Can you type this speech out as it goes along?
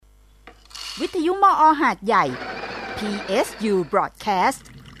วิทยุมอ.หาดใหญ่ PSU Broadcast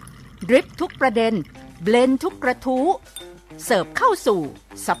ดริปทุกประเด็นเบลนทุกกระทู้เสิร์ฟเข้าสู่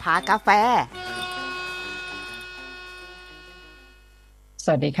สภากาแฟส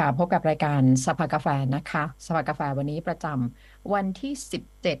วัสดีค่ะพบกับรายการสภากาแฟนะคะสภากาแฟวันนี้ประจำวันที่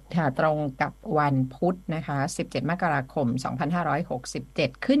17ค่ะตรงกับวันพุธนะคะ17มกราคม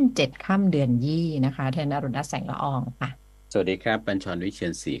2567ขึ้น7ค่ำเดือนยี่นะคะเทนอรุณรัตน์แสงละอองค่ะสวัสดีครับบัญชรวิเชี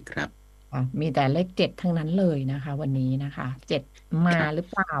ยรศรีครับมีแต่เลข7ทั้งนั้นเลยนะคะวันนี้นะคะ7มาหรือ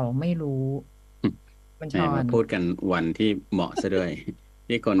เปล่าไม่รู้บัญชรมาพูดกันวันที่เหมาะซะด้วย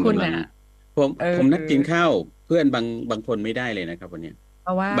ที่คนกำลังผมนัดกินข้าวเพื่อนบางคนไม่ได้เลยนะครับวันนี้เพ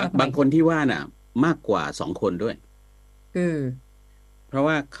ราะว่าบางคนที่ว่าน่ะมากกว่า2 คนด้วยเพราะ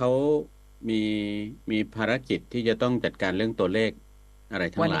ว่าเขามีภารกิจที่จะต้องจัดการเรื่องตัวเลขอะไร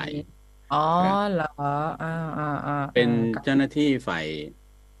ทั้งหลายอ๋อเหรอเป็นเจ้าหน้าที่ฝ่าย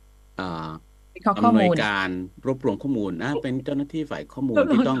อำนวยการรวบรวมข้อมูลเป็นเจ้าหน้าที่ฝ่ายข้อมูล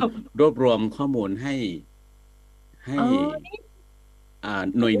ที่ต้องรวบรวมข้อมูลให้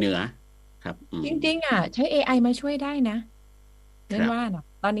หน่วยเหนือครับจริงๆใช้ AI มาช่วยได้นะเรียนว่านะ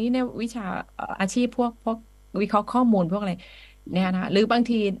ตอนนี้เนี่ยวิชาอาชีพพวกวิเคราะห์ข้อมูลพวกอะไรเนี่ยนะหรือบาง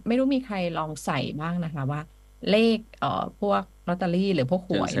ทีไม่รู้มีใครลองใส่บ้างนะคะว่าเลขพวกลอตเตอรี่หรือพวก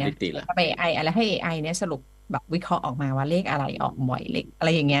หวยเนี่ยไป AI อะไรให้ AI เนี่ยสรุปแบบวิเคราะห์ออกมาว่าเลขอะไรออกบ่อยเลขอะไร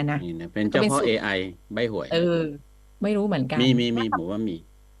อย่างเงี้ยนะเป็นเจ้าพ่อ AI ใบหวยไม่รู้เหมือนกันมีผมว่ามี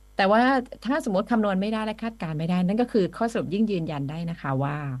แต่ว่าถ้าสมมติคำนวณไม่ได้และคาดการณ์ไม่ได้นั่นก็คือข้อสรุปยิ่งยืนยันได้นะคะ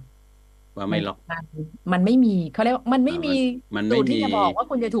ว่าไม่ล็อกมันไม่มีเขาเรียกว่ามันไม่มีสูตรที่จะบอกว่า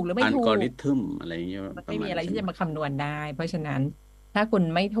คุณจะถูกหรือไม่ถูกอัลกอริทึมอะไรเงี้ยมันไม่มีอะไรที่จะมาคำนวณได้เพราะฉะนั้นถ้าคุณ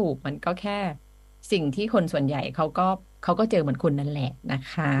ไม่ถูกมันก็แค่สิ่งที่คนส่วนใหญ่เขาก็เจอเหมือนคุณนั่นแหละนะ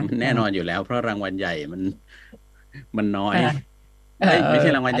คะแน่นอนอยู่แล้วเพราะรางวัลใหญ่มันน้อยไม่ใช่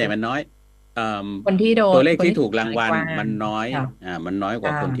รางวัลใหญ่มันน้อยคนที่โดนตัวเลขที่ถูกรางวัลมันน้อยมันน้อยกว่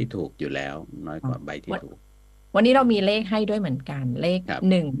าคนที่ถูกอยู่แล้วน้อยกว่าใบที่ถูกวันนี้เรามีเลขให้ด้วยเหมือนกันเลข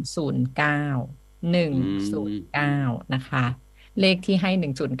109นะคะเลขที่ให้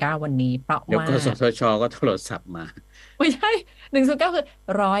109วันนี้เพราะว่าเดี๋ยวกสทช.ก็โทรศัพท์มาไม่ใช่109คือ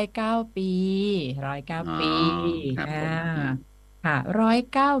109 ปีค่ะ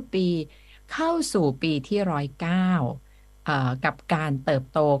109 ปีเข้าสู่ปีที่109กับการเติบ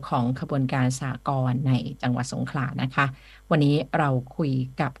โตของขบวนการสหกรณ์ในจังหวัดสงขลานะคะวันนี้เราคุย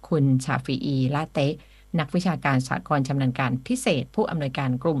กับคุณชาฟีอีลาเตะนักวิชาการสหกรณ์ชำนาญการพิเศษผู้อำนวยการ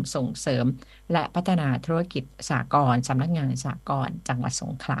กลุ่มส่งเสริมและพัฒนาธุรกิจสหกรณ์สำนักงานสหกรณ์จังหวัดส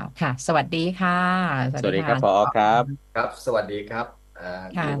งขลาค่ะสวัสดีค่ะสวัสดีครับผอ.ครับครับสวัสดีครับ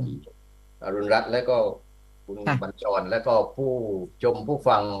คุณอรุณรัตน์และก็คุณบรรจรและก็ผู้ชมผู้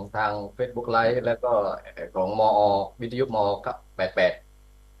ฟังทาง Facebook Live และก็ของมอ.วิทยุมอครับ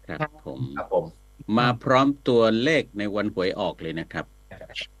88ครับผมมาพร้อมตัวเลขในวันหวยออกเลยนะครับ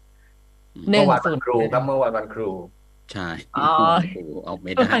เมื่อวานวันครูครับเมื่อวานวันครูใช่ออกไ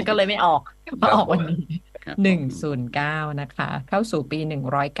ม่ได้มันก็เลยไม่ออกมาออกวันนี้109นะคะเข้าสู่ปี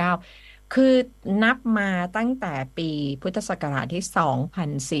109คือนับมาตั้งแต่ปีพุทธศักราชที่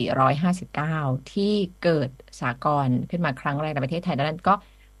2459ที่เกิดสหกรณ์ขึ้นมาครั้งแรกในประเทศไทยนั้นก็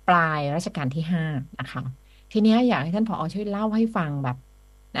ปลายรัชกาลที่5นะคะทีนี้อยากให้ท่านผอ.ช่วยเล่าให้ฟังแบบ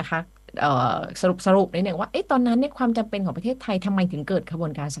นะคะสรุปนิดหนึ่งว่าตอนนั้นเนี่ยความจำเป็นของประเทศไทยทำไมถึงเกิดขบว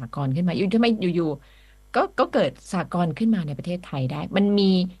นการสหกรณ์ขึ้นมาทำไมอยู่ก็เกิดสหกรณ์ขึ้นมาในประเทศไทยได้มัน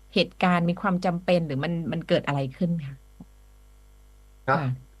มีเหตุการณ์มีความจำเป็นหรือมันเกิดอะไรขึ้นคะครับ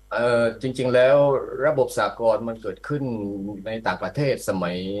จริงๆแล้วระบบสหกรณ์มันเกิดขึ้นในต่างประเทศส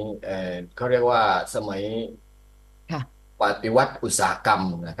มัยเขาเรียกว่าสมัยปฏิวัติอุตสาหกรรม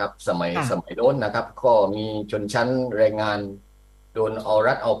นะครับสมัยโน้นนะครับก็มีชนชั้นแรงงานโดนเอา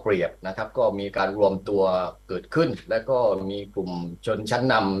รัดเอาเปรียบนะครับก็มีการรวมตัวเกิดขึ้นและก็มีกลุ่มชนชั้น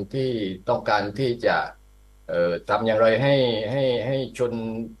นำที่ต้องการที่จะทำอย่างไรให้ชน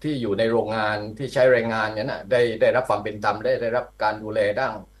ที่อยู่ในโรงงานที่ใช้แรงงานเนี่ยนะได้รับความเป็นธรรมได้รับการดูแลด้า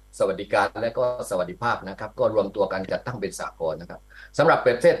นสวัสดิการและก็สวัสดิภาพนะครับก็รวมตัวกันจัดตั้งเป็นสหกรณ์นะครับสำหรับป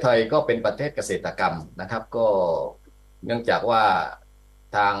ระเทศไทยก็เป็นประเทศเกษตรกรรมนะครับก็เนื่องจากว่า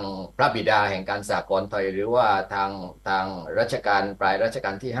ทางพระบิดาแห่งการสหกรณ์ไทยหรือว่าทางรัชกาลปลายรัชกา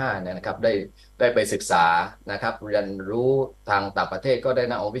ลที่5เนี่ยนะครับได้ไปศึกษานะครับเรียนรู้ทางต่างประเทศก็ได้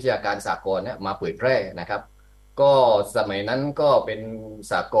นำวิชาการสหกรณ์เนี่ยมาเผยแพร่นะครับก็สมัยนั้นก็เป็น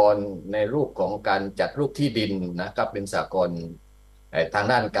สหกรณ์ในรูปของการจัดรูปที่ดินนะครับเป็นสหกรณ์ทาง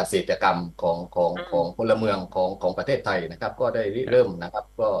ด้านเกษตรกรรมของพลเมืองของประเทศไทยนะครับก็ได้เริ่มนะครับ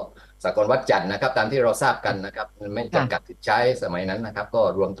ก็สหกรณ์วัดจันทร์นะครับตามที่เราทราบกันนะครับไม่จำกัดสิทธิ์ใช้สมัยนั้นนะครับก็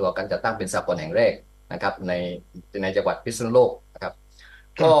รวมตัวกันจัดตั้งเป็นสหกรณ์แห่งแรกนะครับในจังหวัดพิษณุโลกนะครับ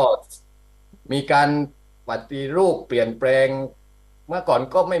ก็ มีการปฏิรูปเปลี่ยนแปลงเมื่อก่อน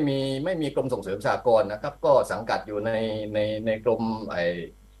ก็ไม่มีกรมส่งเสริมสหกรณ์นะครับก็สังกัดอยู่ในกรม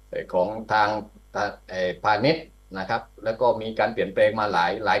ของทางพาณิชย์นะครับแล้วก็มีการเปลี่ยนแปลงมา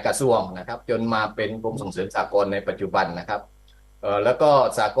หลายกระทรวงนะครับจนมาเป็นกรมส่งเสริมสหกรณ์ในปัจจุบันนะครับแล้วก็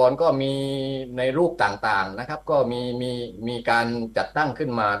สหกรณ์ก็มีในรูปต่างๆนะครับก็มีการจัดตั้งขึ้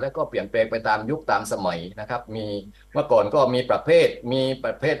นมาแล้วก็เปลี่ยนแปลงไปตามยุคตามสมัยนะครับเมื่อก่อนก็มีประเภท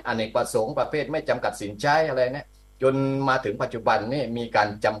อเนกประสงค์ประเภทไม่จำกัดสินใช้อะไรเนี่ยจนมาถึงปัจจุบันนี่มีการ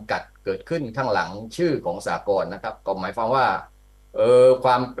จำกัดเกิดขึ้นข้างหลังชื่อของสหกรณ์นะครับก็หมายความว่า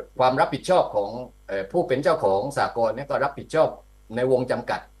ความรับผิดชอบของผู้เป็นเจ้าของสหกรณ์เนี่ยก็รับผิดชอบในวงจำ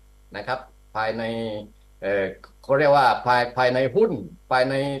กัดนะครับภายในเขาเรียกว่าภายในหุ้นภาย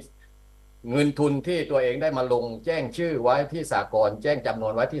ในเงินทุนที่ตัวเองได้มาลงแจ้งชื่อไว้ที่สหกรณ์แจ้งจำนว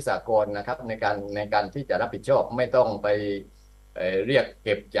นไว้ที่สหกรณ์นะครับในการที่จะรับผิดชอบไม่ต้องไปเรียกเ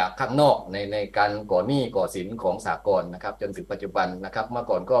ก็บจากข้างนอกในการก่อหนี้ก่อสินของสหกรณ์นะครับจนถึงปัจจุบันนะครับเมื่อ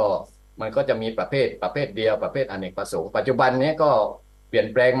ก่อนก็มันก็จะมีประเภทเดียวประเภทอเนกประสงค์ปัจจุบันนี้ก็เปลี่ยน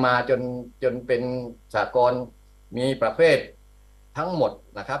แปลงมาจนเป็นสหกรณ์มีประเภททั้งหมด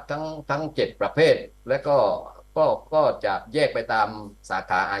นะครับทั้ง7ประเภทและก็จะแยกไปตามสา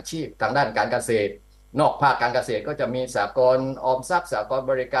ขาอาชีพทางด้านการเกษตรนอกภาคการเกษตรก็จะมีสหกรณ์ออมทรัพย์สหกรณ์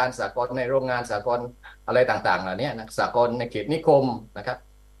บริการสหกรณ์ในโรงงานสหกรณ์อะไรต่างๆเหล่านี้นะสหกรณ์ในเขตนิคมนะครับ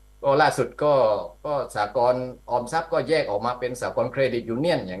ก็ล่าสุดก็สหกรณ์ออมทรัพย์ก็แยกออกมาเป็นสหกรณ์เครดิตยูเ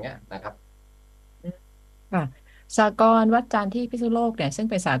นียนอย่างเงี้ยนะครับค่ะสหกรณ์วัดจันทร์ที่พิษณุโลกเนี่ยซึ่ง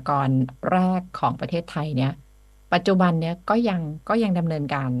เป็นสหกรณ์แรกของประเทศไทยเนี่ยปัจจุบันเนี่ยก็ยังดำเนิน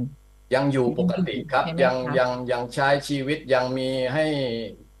การยังอยู่ปกติครับยังใช้ชีวิตยังมีให้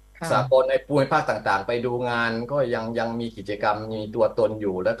สหกรณ์ในภูมิภาคต่างๆไปดูงานก็ยังมีกิจกรรมมีตัวตนอ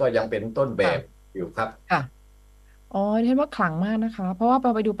ยู่แล้วก็ยังเป็นต้นแบบอยู่ครับค่ะอ๋อเห็นว่าขลังมากนะคะเพราะว่า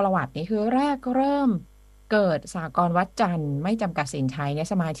ไปดูประวัตินี่คือแรกเริ่มเกิดสหกรณ์วัดจันทร์ไม่จำกัดสินใช้เนี่ย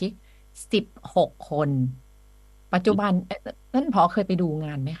สมาชิก16 คนปัจจุบันนั่นพอเคยไปดูง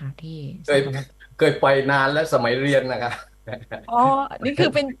านไหมคะที่เคยไปนานแล้วสมัยเรียนนะครับอ๋อนี่คื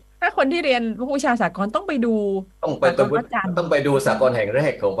อเป็นถ้าคนที่เรียนวิชาสากลต้องไปดูต้องไปดูสากลแห่งแร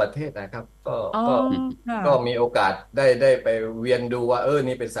กของประเทศนะครับก็มีโอกาสได้ไปเวียนดูว่า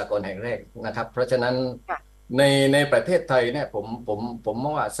นี่เป็นสากลแห่งแรกนะครับเพราะฉะนั้นในประเทศไทยเนี่ยผมม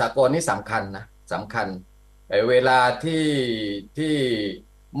องว่าสากลนี่สำคัญนะสำคัญเวลาที่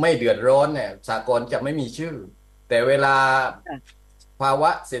ไม่เดือดร้อนเนี่ยสากลจะไม่มีชื่อแต่เวลาภาว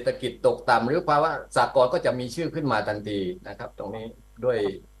ะเศรษฐกิจตกต่ำหรือภาวะสหกรณ์ก็จะมีชื่อขึ้นมาทันทีนะครับตรงนี้ด้วย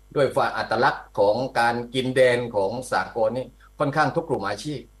อัตลักษณ์ของการกินแดนของสหกรณ์นี่ค่อนข้างทุกกลุ่มอา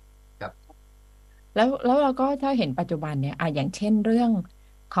ชีพครับแล้วเราก็ถ้าเห็นปัจจุบันเนี่ยอย่างเช่นเรื่อง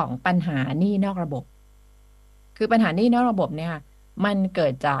ของปัญหาหนี้นอกระบบคือปัญหาหนี้นอกระบบเนี่ยมันเกิ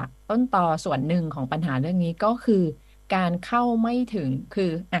ดจากต้นตอส่วนหนึ่งของปัญหาเรื่องนี้ก็คือการเข้าไม่ถึงคื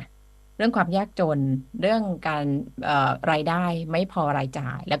อเรื่องความยากจนเรื่องการรายได้ไม่พอรายจ่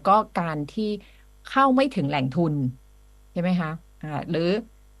ายแล้วก็การที่เข้าไม่ถึงแหล่งทุนใช่ไหมคะหรือ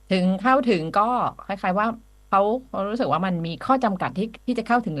ถึงเข้าถึงก็คล้ายๆว่าเขารู้สึกว่ามันมีข้อจำกัดที่จะเ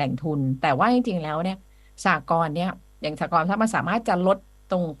ข้าถึงแหล่งทุนแต่ว่าจริงๆแล้วเนี่ยสหกรณ์เนี่ยอย่างสหกรณ์ถ้ามันสามารถจะลด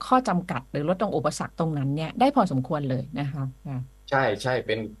ตรงข้อจำกัดหรือลดตรงอุปสรรคตรงนั้นเนี่ยได้พอสมควรเลยนะคะใช่เ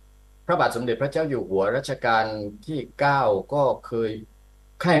ป็นพระบาทสมเด็จพระเจ้าอยู่หัวรัชกาลที่9ก็เคย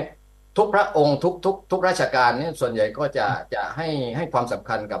ทุกพระองค์ทุกราชการเนี่ยส่วนใหญ่ก็จะให้ความสำ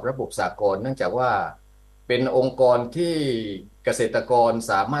คัญกับระบบสากลเนื่องจากว่าเป็นองค์กรที่เกษตรกร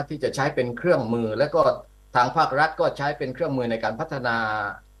สามารถที่จะใช้เป็นเครื่องมือและก็ทางภาครัฐก็ใช้เป็นเครื่องมือในการพัฒนา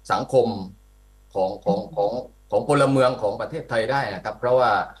สังคมของพลเมืองของประเทศไทยได้นะครับเพราะว่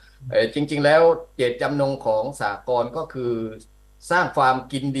าจริงๆแล้วเจตจำนงของสหกรณ์ก็คือสร้างความ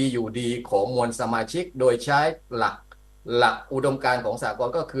กินดีอยู่ดีของมวลสมาชิกโดยใช้หลักอุดมการณ์ของสหกร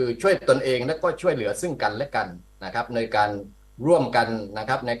ณ์ก็คือช่วยตนเองและก็ช่วยเหลือซึ่งกันและกันนะครับในการร่วมกันนะ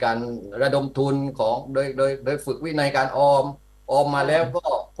ครับในการระดมทุนของโดยฝึกวินัยการออมมาแล้วก็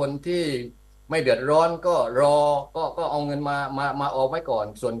คนที่ไม่เดือดร้อนก็รอก็เอาเงินมาออมไว้ก่อน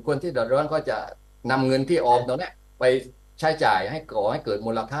ส่วนคนที่เดือดร้อนก็จะนำเงินที่ออมตรงนี้ไปใช้จ่ายให้เกิด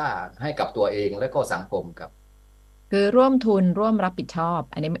มูลค่าให้กับตัวเองและก็สังคมครับคือร่วมทุนร่วมรับผิดชอบ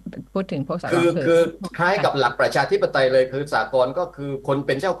อันนี้พูดถึงพวกสหกรณ์คือคล้ายกับหลักประชาธิปไตยเลยคือสหกรณ์ก็คือคนเ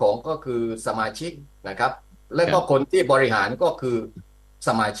ป็นเจ้าของก็คือสมาชิกนะครับและก็คนที่บริหารก็คือส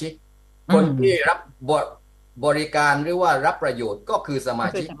มาชิกคนที่รับบริการหรือว่ารับประโยชน์ก็คือสมา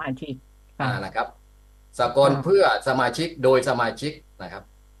ชิกนะครับสหกรณ์เพื่อสมาชิกโดยสมาชิกนะครับ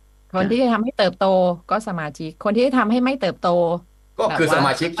คนที่จะทำให้เติบโตก็สมาชิกคนที่จะทำให้ไม่เติบโตก็คือสม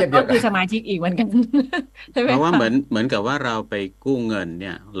าชิกเช่นเดียวกันก็คือสมาชิกอีกเหมือนกันเพราะว่าเหมือนกับว่าเราไปกู้เงินเ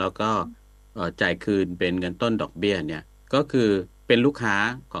นี่ยแล้วก็ จ่ายคืนเป็นเงินต้นดอกเบี้ยเนี่ยก็คือเป็นลูกค้า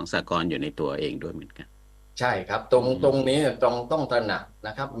ของสหกรณ์อยู่ในตัวเองด้วยเหมือนกันใช่ครับตรงนี้ต้องตระหนักน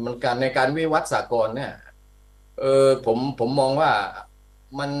ะครับมันการในการวิวัฒน์สหกรณ์เนี่ยผมมองว่า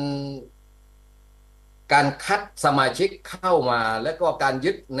มันการคัดสมาชิกเข้ามาและก็การ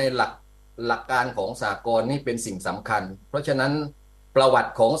ยึดในหลักการของสหกรณ์นี่เป็นสิ่งสำคัญเพราะฉะนั้นประวั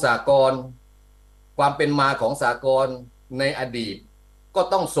ติของสหกรณ์ความเป็นมาของสหกรณ์ในอดีตก็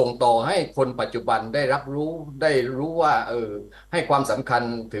ต้องส่งต่อให้คนปัจจุบันได้รับรู้ได้รู้ว่าให้ความสำคัญ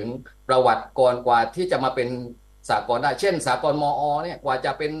ถึงประวัติก่อนกว่าที่จะมาเป็นสหกรณ์ได้เช่นสหกรณ์มอเนี่ยกว่าจ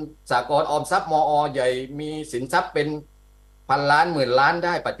ะเป็นสหกรณ์ออมทรัพย์มอใหญ่มีสินทรัพย์เป็นพันล้านหมื่นล้านไ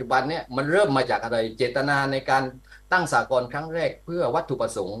ด้ปัจจุบันเนี่ยมันเริ่มมาจากอะไรเจตนาในการตั้งสหกรณ์ครั้งแรกเพื่อวัตถุปร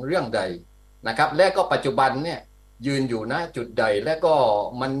ะสงค์เรื่องใดนะครับและก็ปัจจุบันเนี่ยยืนอยู่ณจุดใดและก็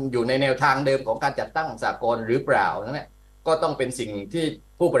มันอยู่ในแนวทางเดิมของการจัดตั้งสหกรณ์หรือเปล่านั่นแหละก็ต้องเป็นสิ่งที่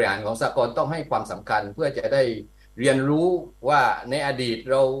ผู้บริหารของสหกรณ์ต้องให้ความสำคัญเพื่อจะได้เรียนรู้ว่าในอดีต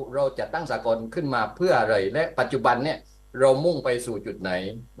เราจัดตั้งสหกรณ์ขึ้นมาเพื่ออะไรและปัจจุบันเนี่ยเรามุ่งไปสู่จุดไหน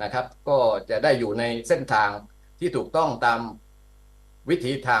นะครับก็จะได้อยู่ในเส้นทางที่ถูกต้องตามวิ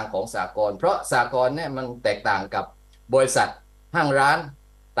ถีทางของสหกรณ์เพราะสหกรณ์เนี่ยมันแตกต่างกับบริษัทห้างร้าน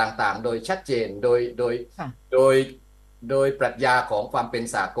ต่างๆโดยชัดเจนโดยปรัชญาของความเป็น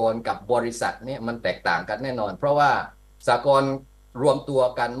สหกรณ์กับบริษัทเนี่ยมันแตกต่างกันแน่นอนเพราะว่าสหกรณ์รวมตัว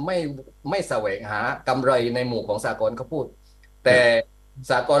กันไม่แสวงหากำไรในหมู่ของสหกรณ์เขาพูดแต่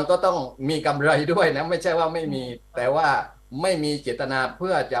สหกรณ์ก็ต้องมีกำไรด้วยนะไม่ใช่ว่าไม่มีแต่ว่าไม่มีเจตนาเ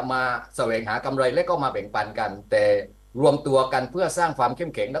พื่อจะมาแสวงหากำไรและก็มาแบ่งปันกันแต่รวมตัวกันเพื่อสร้างความเข้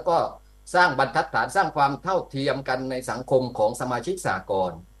มแข็งแล้วก็สร้างบรรทัดฐานสร้างความเท่าเทียมกันในสังคมของสมาชิกสหก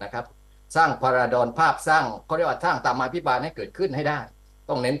รณ์นะครับสร้างพาราดอนภาพสร้างเขาเรียกว่าสร้างตามมาภิบาลให้เกิดขึ้นให้ได้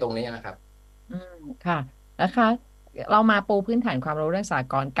ต้องเน้นตรงนี้นะครับค่ะนะคะเรามาปูพื้นฐานความรู้เรื่องสห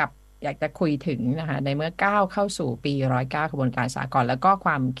กรณ์กับอยากจะคุยถึงนะคะในเมื่อก้าวเข้าสู่ปี109ขบวนการสหกรณ์แล้วก็ค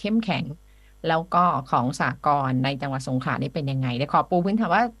วามเข้มแข็งแล้วก็ของสหกรณ์ในจังหวัดสงขลานี่เป็นยังไงเดี๋ยวขอปูพื้นฐา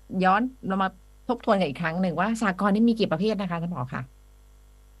นว่าย้อนเรามาทบทวนกันอีกครั้งหนึ่งว่าสหกรณ์นี่มีกี่ประเภทนะคะท่านผอค่ะ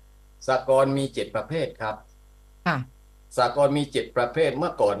สหกรณ์มี7ประเภทครับค่ะสหกรณ์มี7ประเภทเมื่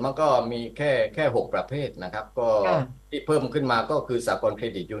อก่อนมันก็มีแค่6ประเภทนะครับก็ที่เพิ่มขึ้นมาก็คือสหกรณ์เคร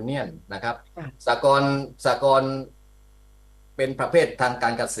ดิตยูเนียนนะครับสหกรณ์เป็นประเภททางกา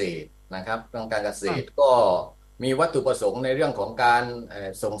รเกษตรนะครับทางการเกษตรก็มีวัตถุประสงค์ในเรื่องของการ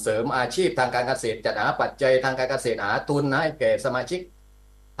ส่งเสริมอาชีพทางการเกษตรจัดหาปัจจัยทางการเกษตรหาทุนให้แก่สมาชิก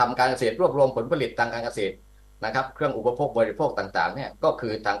ทำการเกษตรรวบรวมผลผลิตทางการเกษตรนะครับเครื่องอุปโภคบริโภคต่างๆเนี่ยก็คื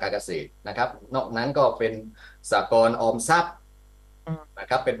อทางการเกษตรนะครับนอกนั้นก็เป็นสหกรณ์ออมทรัพย์นะ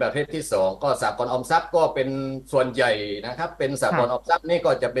ครับเป็นประเภทที่2ก็สหกรณ์ออมทรัพย์ก็เป็นส่วนใหญ่นะครับเป็นสหกรณ์ออมทรัพย์นี่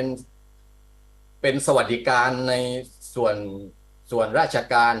ก็จะเป็นสวัสดิการในส่วนราช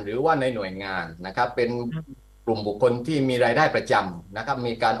การหรือว่าในหน่วยงานนะครับเป็นกลุ่มบุคคลที่มีรายได้ประจำนะครับ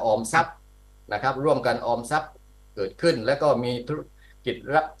มีการออมทรัพย์นะครับร่วมกันออมทรัพย์เกิดขึ้นแล้วก็มีธุรกิจ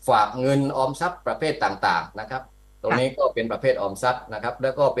รับฝากเงินออมทรัพย์ประเภทต่างๆนะครับตรงนี้ก็เป็นประเภทออมทรัพย์นะครับแ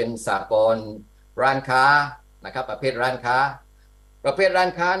ล้วก็เป็นสหกรณ์ร้านค้านะครับประเภทร้านค้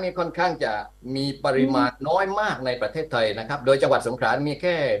านี่ค่อนข้างจะมีปริมาณน้อยมากในประเทศไทยนะครับโดยจังหวัดสงขลามี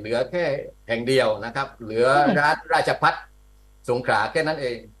เหลือแค่แห่งเดียวนะครับเหลือร้านราชภัฏสงขลาแค่นั้นเอ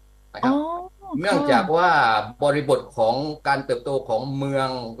งนะครับเนื่องจากว่าบริบทของการเติบโตของเมือง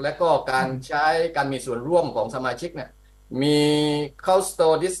และก็การมีส่วนร่วมของสมาชิกเนี่ยมีเข้าสโต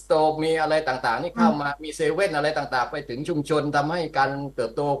ร์ดิสโตร์มีอะไรต่างๆนี่เข้ามามีเซเว่นอะไรต่างๆไปถึงชุมชนทำให้การเติ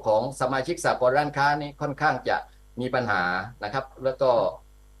บโตของสมาชิกสหกรณ์ร้านค้านี่ค่อนข้างจะมีปัญหานะครับแล้วก็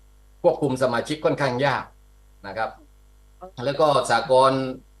ควบคุมสมาชิกค่อนข้างยากนะครับแล้วก็สหกรณ์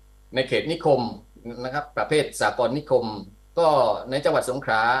ในเขตนิคมนะครับประเภทสหกรณ์นิคมก็ในจังหวัดสงข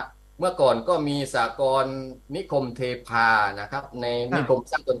ลาเมื่อก่อนก็มีสหกรณ์นิคมเทพานะครับในนิคม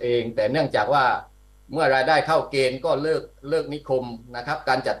สร้างตนเองแต่เนื่องจากว่าเมื่อรายได้เข้าเกณฑ์ก็เลิกนิคมนะครับ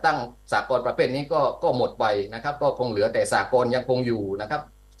การจัดตั้งสหกรณ์ประเภทนี้ก็หมดไปนะครับก็คงเหลือแต่สหกรณ์ยังคงอยู่นะครับ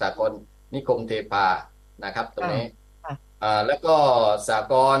สหกรณ์นิคมเทพานะครับตรงนี้แล้วก็สห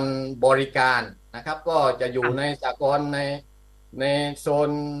กรณ์บริการนะครับก็จะอยู่ในสหกรณ์ในโซ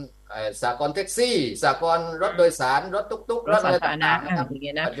นสหกรณ์แท็กซี่สหกรณ์รถโดยสารรถตุ๊กๆรถอะไรต่างๆนะครับ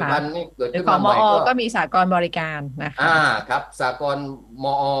ปัจจุบันนี้เกิดขึ้นมาใหม่ก็มีสหกรณ์บริการนะคะครับสหกรณ์ม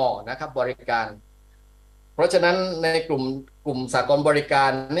อนะครับบริการเพราะฉะนั้นในกลุ่มสหกรณ์บริกา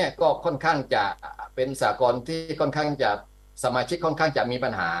รเนี่ยก็ค่อนข้างจะเป็นสหกรณ์ที่ค่อนข้างจะสมาชิกค่อนข้างจะมีปั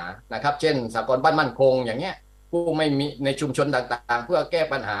ญหานะครับเช่นสหกรณ์บ้านมั่นคงอย่างเงี้ยผู้ไม่มีในชุมชนต่างๆเพื่อแก้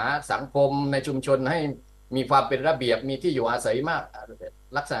ปัญหาสังคมในชุมชนให้มีความเป็นระเบียบมีที่อยู่อาศัยมาก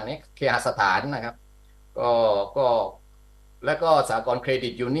ลักษณะนี้เคหสถานนะครับก็ แล้วก็สหกรณ์เครดิ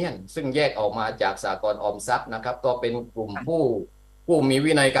ตยูเนียนซึ่งแยกออกมาจากสหกรณ์ออมทรัพย์นะครับก็เป็นกลุ่มผู้มี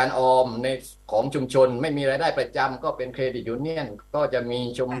วินัยการออมในของชุมชนไม่มีรายได้ประจำก็เป็นเครดิตยูเนียนก็จะมี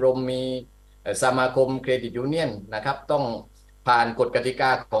ชมรมมีสมาคมเครดิตยูเนียนนะครับต้องผ่านกฎกติกา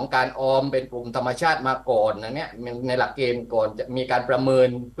ของการออมเป็นกลุ่มธรรมชาติมาก่อนนะเนี่ยในหลักเกณฑ์ก่อนจะมีการประเมิน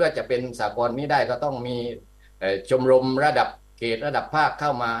เพื่อจะเป็นสหกรณ์นี้ได้ก็ต้องมีชมรมระดับเขตระดับภาคเข้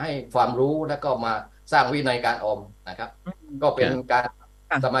ามาให้ความรู้แล้วก็มาสร้างวินัยการออมนะครับก็เป็นการ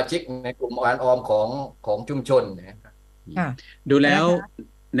สมาชิกในกลุ่มการออมของชุมชนนะครับดูแล้ว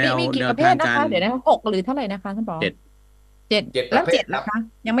แนวประเภทนะคะเดี๋ยวนะ6หรือเท่าไหร่นะคะท่านผอ7แล้ว7นะคะ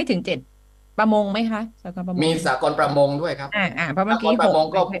ยังไม่ถึง7ประมงไหมคะสหกรณ์ประมงมีสหกรณ์ประมงด้วยครับเพราะเมื่อกี้ประมง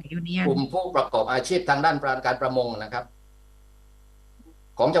ก็กลุ่มผู้ประกอบอาชีพทางด้านการประมงนะครับ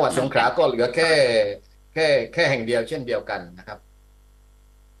ของจังหวัดสงขลาก็เหลือแค่แห่งเดียวเช่นเดียวกันนะครับ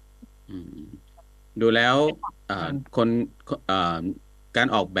ดูแล้วคนการ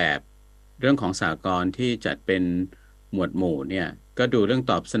ออกแบบเรื่องของสหกรณ์ที่จัดเป็นหมวดหมู่เนี่ยก็ดูเรื่อง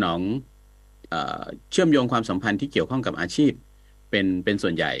ตอบสนองเชื่อมโยงความสัมพันธ์ที่เกี่ยวข้องกับอาชีพเป็นส่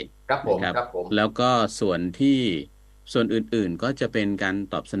วนใหญ่ครับผมแล้วก็ส่วนอื่นๆก็จะเป็นการ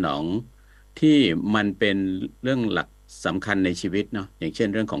ตอบสนองที่มันเป็นเรื่องหลักสำคัญในชีวิตเนาะอย่างเช่น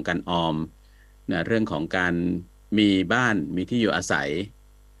เรื่องของการออมนะเรื่องของการมีบ้านมีที่อยู่อาศัย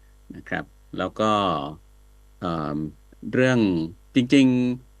นะครับแล้วก็เรื่องจริง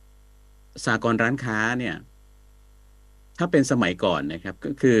ๆสหกรณ์ร้านค้าเนี่ยถ้าเป็นสมัยก่อนนะครับ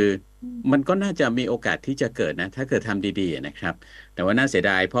ก็คือมันก็น่าจะมีโอกาสที่จะเกิดนะถ้าเกิดทำดีๆนะครับแต่ว่าน่าเสีย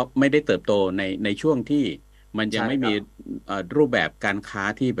ดายเพราะไม่ได้เติบโตในช่วงที่มันยังไม่มีรูปแบบการค้า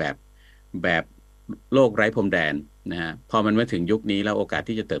ที่แบบโลกไร้พรมแดนนะฮะพอมันมาถึงยุคนี้แล้วโอกาส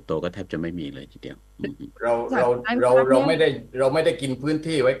ที่จะเติบโตก็แทบจะไม่มีเลยทีเดียวเราไม่ได้กินพื้น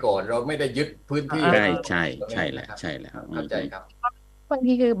ที่ไว้ก่อนเราไม่ได้ยึดพื้นที่ใช่แล้วเข้าใจครับบาง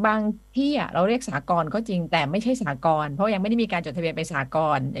ทีคือบางที่เราเรียกสหกรณ์ก็จริงแต่ไม่ใช่สหกรณ์เพราะยังไม่ได้มีการจดทะเบียนเป็นสหก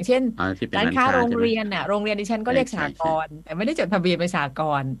รณ์อย่างเช่นร้านค้าโรงเรียนโรงเรียนดิฉันก็เรียกสหกรณ์แต่ไม่ได้จดทะเบียนเป็นสหก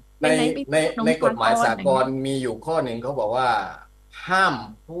รณ์ในกฎหมายสหกรณ์มีอยู่ข้อหนึ่งเขาบอกว่าห้าม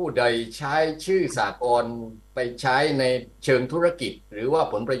ผู้ใดใช้ชื่อสหกรณ์ไปใช้ในเชิงธุรกิจหรือว่า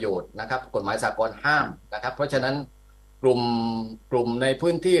ผลประโยชน์นะครับกฎหมายสหกรณ์ห้ามนะครับเพราะฉะนั้นกลุ่มใน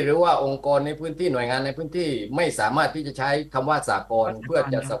พื้นที่หรือว่าองค์กรในพื้นที่หน่วยงานในพื้นที่ไม่สามารถที่จะใช้คำว่าสหกรณ์เพื่อ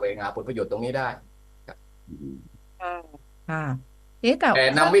จะแสวงหาผลประโยชน์ตรงนี้ได้แต่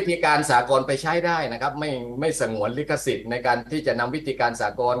นำวิธีการสหกรณ์ไปใช้ได้นะครับไม่สงวนลิขสิทธิ์ในการที่จะนำวิธีการสห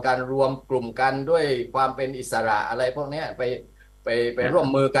กรณ์การรวมกลุ่มกันด้วยความเป็นอิสระอะไรพวกนี้ไปร่วม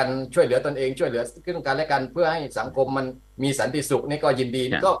มือกันช่วยเหลือตนเองช่วยเหลือซึ่งกันและกันเพื่อให้สังคมมันมีสันติสุขนี่ก็ยินดี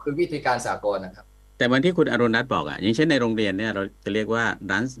ก็คือวิธีการสหกรณ์นะครับแต่วันที่คุณอรุณรัตน์บอกอย่างเช่นในโรงเรียนเนี่ยเราจะเรียกว่า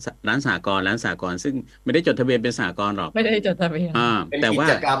ร้านสหกรณ์ซึ่งไม่ได้จดทะเบียนเป็นสหกรณ์หรอกไม่ได้จดทะเบียนแต่ว่า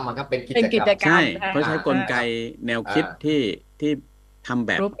กิจกรรมครับเป็นกิจกรรมใช่เขาใช้กลไกแนวคิดที่ทำแ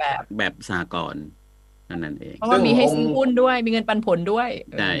บบสหกรณ์นั่นเองเพราะว่ามีให้ซื้อหุ้นด้วยมีเงินปันผลด้วย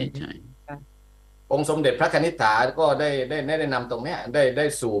ใช่องค์สมเด็จพระคณิษฐาก็ได้นำตรงนี้ได้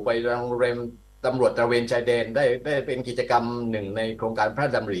สู่ไปโรงเรียนตำรวจตระเวนชายแดนได้เป็นกิจกรรมหนึ่งในโครงการพระรา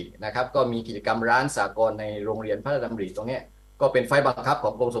ชดำรินะครับก็มีกิจกรรมร้านสหกรณ์ในโรงเรียนพระราชดำริตรงนี้ก็เป็นไฟบังคับข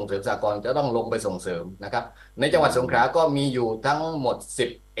องกรมส่งเสริมสหกรณ์จะต้องลงไปส่งเสริมนะครับในจังหวัดสงขลาก็มีอยู่ทั้งหมด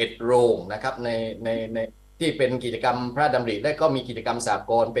11โรงนะครับในที่เป็นกิจกรรมพระราชดำริและก็มีกิจกรรมสห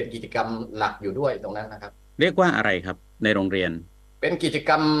กรณ์เป็นกิจกรรมหลักอยู่ด้วยตรงนั้นนะครับเรียกว่าอะไรครับในโรงเรียนเป็นกิจก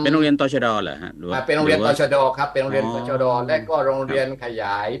รรมเป็นโรงเรียนตชดเหรอฮะเป็นโรงเรียนตชดครับเป็นโรงเรียนตชดและก็โรงเรียนขย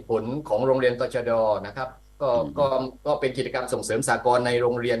ายผลของโรงเรียนตชดนะครับก็เป็นกิจกรรมส่งเสริมสหกรณ์ในโร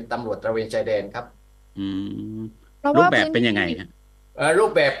งเรียนตำรวจตระเวนชายแดนครับรูปแบบเป็นยังไงฮะรู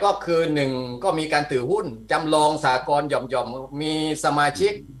ปแบบก็คือ1ก็มีการถือหุ้นจำลองสหกรณ์หย่อมๆมีสมาชิ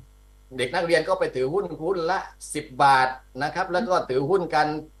กเด็กนักเรียนก็ไปถือหุ้นละ10 บาทนะครับแล้วก็ถือหุ้นกัน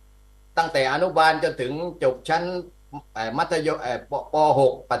ตั้งแต่อนุบาลจนถึงจบชั้นมัธยมป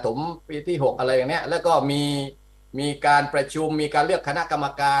.6 ประถมปีที่6อะไรอย่างเนี้ยแล้วก็มีการประชุมมีการเลือกคณะกรรม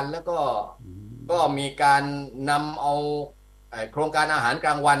การแล้วก็มีการนำเอาโครงการอาหารกล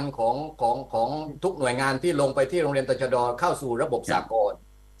างวันของทุกหน่วยงานที่ลงไปที่โรงเรียนตชด.เข้าสู่ระบบสหกรณ์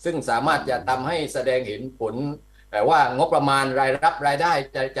ซึ่งสามารถจะทำให้แสดงเห็นผลว่างบประมาณรายรับรายได้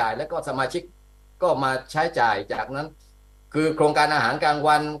จ่ายแล้วก็สมาชิกก็มาใช้จ่ายจากนั้นคือโครงการอาหารกลาง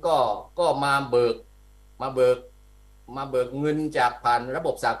วันก็มาเบิกเงินจากผ่านระบ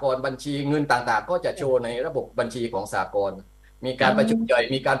บสหกรณ์บัญชีเงินต่างๆก็จะโชว์ในระบบบัญชีของสหกรณ์มีการประชุมย่อย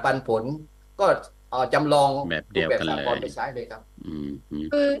มีการปันผลก็จำลองแบบเดียวกันเลยไปใช้เลยครับ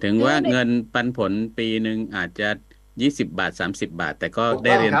ถึงว่าเงินปันผลปีหนึ่งอาจจะ20 บาท30 บาทแต่ก็ไ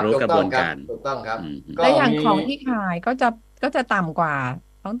ด้เรียนรู้กระบวนการถูกต้องครับและอย่างของที่ขายก็จะ ก็จะต่ำกว่า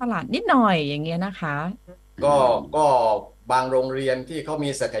ท้องตลาดนิดหน่อยอย่างเงี้ยนะคะก็บางโรงเรียนที่เขามี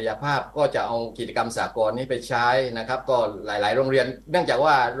ศักยภาพก็จะเอากิจกรรมสากลนี้ไปใช้นะครับก็หลายๆโรงเรียนเนื่องจาก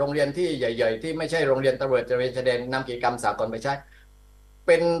ว่าโรงเรียนที่ใหญ่ๆที่ไม่ใช่โรงเรียนตำรวจตระเวนชายแดนนำกิจกรรมสากลไปใช้เ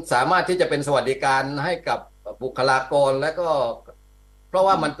ป็นสามารถที่จะเป็นสวัสดิการให้กับบุคลากรและก็เพราะ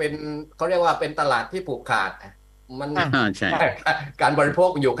ว่ามันเป็นเขาเรียกว่าเป็นตลาดที่ผูกขาดมันใช่การบริโภ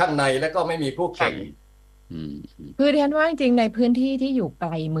คอยู่ข้างในแล้วก็ไม่มีคู่แข่งคือเรียนว่าจริงในพื้นที่ที่อยู่ไก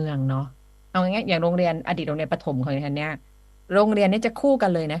ลเมืองเนาะเอาง่ายๆอย่างโรงเรียนอดีตโรงเรียนประถมของดิฉันเนี่ยโรงเรียนนี้จะคู่กั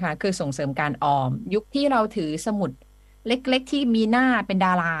นเลยนะคะคือส่งเสริมการออมยุคที่เราถือสมุดเล็กๆที่มีหน้าเป็นด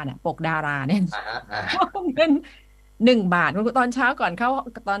าราเนี่ยปกดาราเนี่ยเงิน1 บาทคุณครูตอนเช้าก่อนเข้า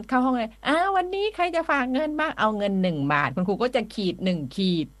ตอนเข้าห้องเลยวันนี้ใครจะฝากเงินบ้างเอาเงิน1 บาทคุณครูก็จะขีด1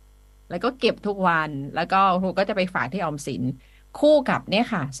 ขีดแล้วก็เก็บทุกวันแล้วก็ครูก็จะไปฝากที่ออมสินคู่กับเนี่ย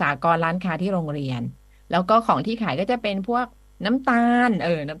ค่ะสหกรณ์ร้านค้าที่โรงเรียนแล้วก็ของที่ขายก็จะเป็นพวกน้ำตาล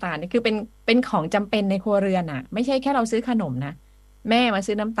น้ำตาลนี่คือเป็นของจำเป็นในครัวเรือนอ่ะไม่ใช่แค่เราซื้อขนมนะแม่มา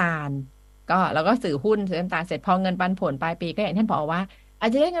ซื้อน้ำตาลก็เราก็ซื้อหุ้นซื้อน้ำตาลเสร็จพอเงินปันผลปลายปีก็อย่างท่านผอว่าอาจ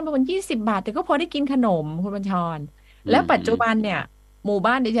จะได้เงินปันผล20 บาทแต่ก็พอได้กินขนมคุณบัญชรแล้วปัจจุบันเนี่ยหมู่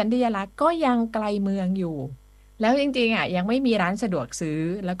บ้านดิฉันที่ยะลาก็ยังไกลเมืองอยู่แล้วจริงๆอ่ะยังไม่มีร้านสะดวกซื้อ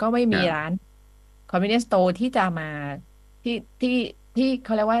แล้วก็ไม่มีร้านคอนเวเนซ์สโตร์ที่จะมาที่ที่ที่เข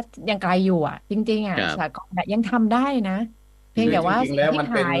าเรียกว่ายังไกลอยู่อ่ะจริงๆอ่ะสากลยังทำได้นะเพียงแต่ว่าจริงๆแล้วมัน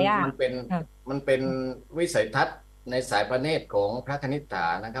เป็นขายอ่ะมันเป็นวิสัยทัศน์ในสายพระเนตรของพระคณิษฐา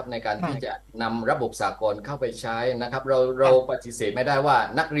นะครับในการที่จะนำระบบสากลเข้าไปใช้นะครับเราปฏิเสธไม่ได้ว่า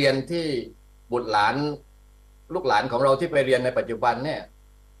นักเรียนที่บุตรหลานลูกหลานของเราที่ไปเรียนในปัจจุบันเนี่ย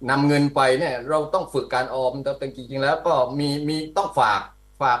นำเงินไปเนี่ยเราต้องฝึกการออมแต่จริงๆแล้วก็มีต้องฝาก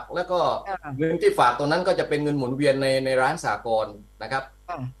แล้วก็เงินที่ฝากตรงนั้นก็จะเป็นเงินหมุนเวียนในร้านสากลนะครับ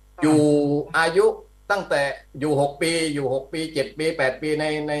อยู่อายุตั้งแต่อยู่6 ปีอยู่6 ปี7 ปี8 ปี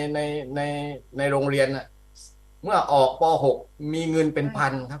ในโรงเรียนน่ะเมื่อออกป.6 มีเงินเป็นพั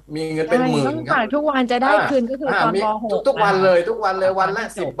นครับมีเงินเป็นหมื่นครับทุกวันจะได้คืนก็คือตอนป.6ทุกวันเลยวันละ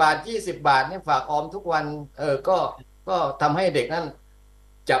10 บาท20 บาทเนี่ยฝากออมทุกวันก็ทำให้เด็กนั่น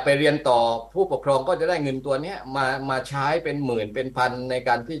จะไปเรียนต่อผู้ปกครองก็จะได้เงินตัวเนี้ยมาใช้เป็นหมื่นเป็นพันในก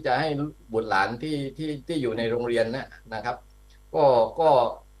ารที่จะให้บุตรหลานที่อยู่ในโรงเรียนนะครับก็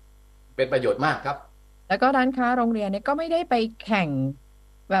เป็นประโยชน์มากครับแล้วก็ร้านค้าโรงเรียนเนี่ยก็ไม่ได้ไปแข่ง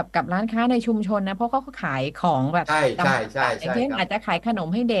แบบกับร้านค้าในชุมชนนะเพราะเขาขายของแบบใช่อย่างเช่นอาจจะขายขนม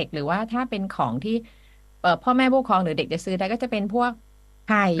ให้เด็กหรือว่าถ้าเป็นของที่พ่อแม่ผู้ปกครองหรือเด็กจะซื้อได้ก็จะเป็นพวก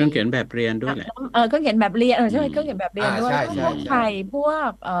ไข่เครื่องเขียนแบบเรียนด้วยแหละเครื่องเขียนแบบเรียนใช่เครื่องเขียนแบบเรียนด้วยพวกไข่พว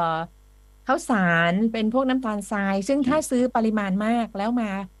กข้าวสารเป็นพวกน้ำตาลทรายซึ่งถ้าซื้อปริมาณมากแล้วมา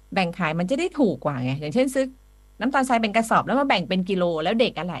แบ่งขายมันจะได้ถูกกว่าไงอย่างเช่นซื้อน้ำตาลทรายเป็นกระสอบแล้วมาแบ่งเป็นกิโลแล้วเด็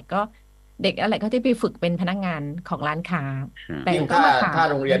กอะไรก็ที่ไปฝึกเป็นพนักงานของร้านค้าแต่ถ้า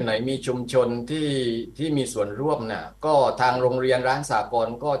โรงเรียนไหนมีชุมชนที่มีส่วนร่วมเนี่ยก็ทางโรงเรียนร้านสากล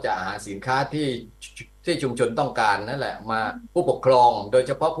ก็จะหาสินค้าที่ชุมชนต้องการนั่นแหละมาผู้ปกครองโดยเ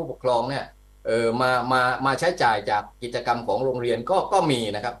ฉพาะผู้ปกครองเนี่ยมาใช้จ่ายจากกิจกรรมของโรงเรียนก็มี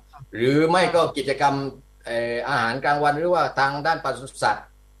นะครับหรือไม่ก็กิจกรรมอาหารกลางวันหรือว่าทางด้านปศุสัตว์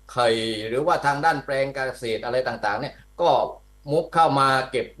ไข่หรือว่าทางด้านแปลงเกษตรอะไรต่างๆเนี่ยก็มุกเข้ามา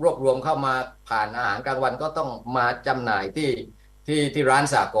เก็บรวบรวมเข้ามาผ่านอาหารกลางวันก็ต้องมาจำหน่ายที่ร้าน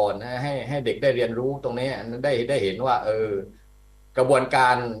สหกรณ์ให้เด็กได้เรียนรู้ตรงนี้ได้เห็นว่ากระบวนกา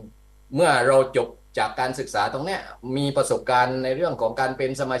รเมื่อเราจบจากการศึกษาตรงนี้มีประสบการณ์ในเรื่องของการเป็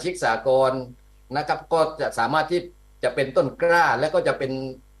นสมาชิกสหกรณ์นะครับก็จะสามารถที่จะเป็นต้นกล้าและก็จะเป็น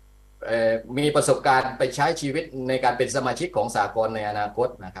มีประสบการณ์ไปใช้ชีวิตในการเป็นสมาชิกของสหกรณ์ในอนาคต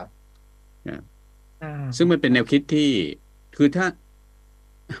นะครับซึ่งมันเป็นแนวคิดที่คือถ้า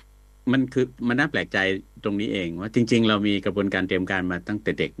มันน่าแปลกใจตรงนี้เองว่าจริงๆเรามีกระบวนการเตรียมการมาตั้งแ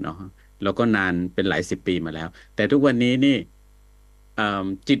ต่เด็กเนาะแล้วก็นานเป็นหลาย10 ปีมาแล้วแต่ทุกวันนี้นี่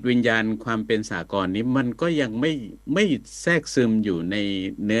จิตวิญญาณความเป็นสากลนี้มันก็ยังไม่แทรกซึมอยู่ใน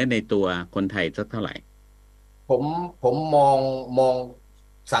เนื้อในตัวคนไทยสักเท่าไหร่ผมมอง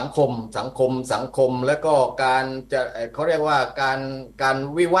สังคมแล้วก็การจะเขาเรียกว่าการ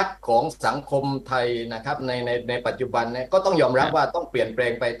วิวัฒน์ของสังคมไทยนะครับในปัจจุบันเนี่ยก็ต้องยอมรับว่าต้องเปลี่ยนแปล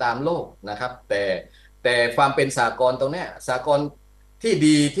งไปตามโลกนะครับแต่ความเป็นสากลตรงเนี้ยสากลที่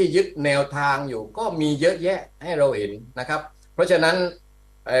ดีที่ยึดแนวทางอยู่ก็มีเยอะแยะให้เราเห็นนะครับเพราะฉะนั้น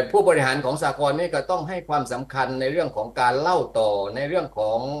ผู้บริหารของสากลนี่ก็ต้องให้ความสำคัญในเรื่องของการเล่าต่อในเรื่องข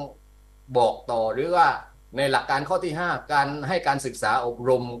องบอกต่อหรือว่าในหลักการข้อที่5การให้การศึกษาอบ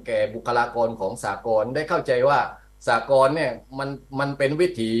รมแก่บุคลากรของสากลได้เข้าใจว่าสากลเนี่ยมันเป็นวิ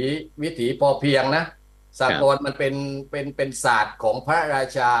ถีพอเพียงนะสากลมันเป็นศาสตร์ของพระรา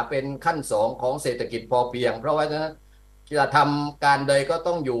ชาเป็นขั้น2ของเศรษฐกิจพอเพียงเพราะว่าฉะนั้น จะทำการใดก็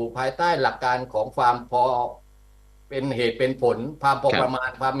ต้องอยู่ภายใต้หลักการของความพอเป็นเหตุเป็นผลความพอประมาณ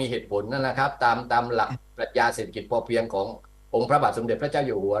ความมีเหตุผลนั่นนะครับตามหลักปรัชญาเศรษฐกิจพอเพียงขององค์พระบาทสมเด็จพระเจ้าอ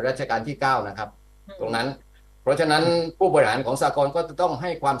ยู่หัวรัชกาลที่9นะครับตรงนั้นเพราะฉะนั้นผู้บริหารของสหกรณ์ก็จะต้องใ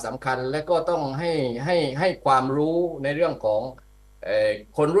ห้ความสำคัญและก็ต้องให้ความรู้ในเรื่องของ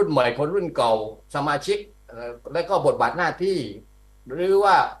คนรุ่นใหม่คนรุ่นเก่าสมาชิกและก็บทบาทหน้าที่หรือ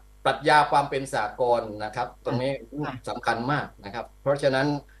ว่าปรัชญาความเป็นสหกรณ์นะครับตรงนี้สำคัญมากนะครับเพราะฉะนั้น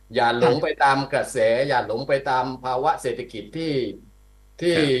อย่าหลงไปตามกระแสอย่าหลงไปตามภาวะเศรษฐกิจ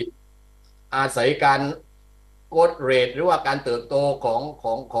ที่อาศัยการโกรทเรทหรือว่าการเติบโต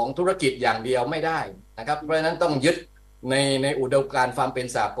ของธุรกิจอย่างเดียวไม่ได้นะครับเพราะฉะนั้นต้องยึดในอุดมการณ์ความเป็น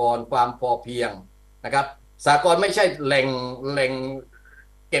สหกรณ์ความพอเพียงนะครับสหกรณ์ไม่ใช่แหล่ง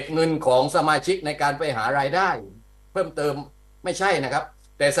เก็บเงินของสมาชิกในการไปหารายได้เพิ่มเติมไม่ใช่นะครับ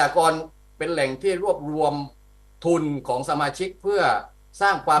แต่สหกรณ์เป็นแหล่งที่รวบรวมทุนของสมาชิกเพื่อสร้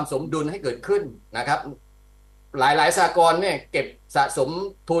างความสมดุลให้เกิดขึ้นนะครับหลายสหกรณ์เนี่ยเก็บสะสม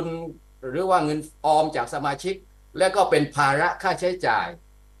ทุนหรือว่าเงินออมจากสมาชิกและก็เป็นภาระค่าใช้จ่าย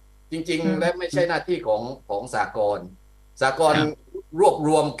จริงๆและไม่ใช่หน้าที่ของสหกรณ์รวบร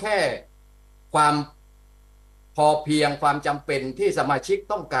วมแค่ความพอเพียงความจำเป็นที่สมาชิก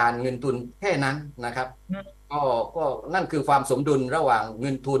ต้องการเงินทุนแค่นั้นนะครับก็นั่นคือความสมดุลระหว่างเ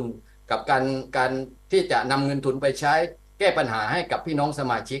งินทุนกับการที่จะนำเงินทุนไปใช้แก้ปัญหาให้กับพี่น้องส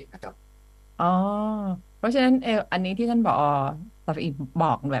มาชิกนะครับอ๋อเพราะฉะนั้นอันนี้ที่ท่านผอ.สฟีบ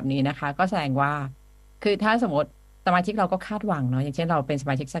อกแบบนี้นะคะก็แสดงว่าคือถ้าสมมติสมาชิกเราก็คาดหวังเนาะอย่างเช่นเราเป็นส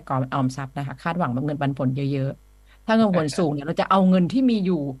มาชิกสหกรณ์ออมทรัพย์นะคะคาดหวังแบบเงินปันผลเยอะๆถ้าเงินปันผลสูงเนี่ยเราจะเอาเงินที่มีอ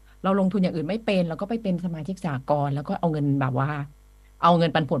ยู่เราลงทุนอย่างอื่นไม่เป็นเราก็ไปเป็นสมาชิกสหกรณ์แล้วก็เอาเงินแบบว่าเอาเงิ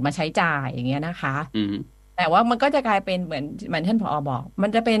นปันผลมาใช้จ่ายอย่างเงี้ยนะคะแต่ว่ามันก็จะกลายเป็นเหมือนท่านผอ.บอกมัน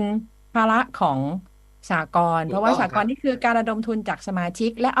จะเป็นภาระของสหกรณ์เพราะว่าสหกรณ์นี่คือการระดมทุนจากสมาชิ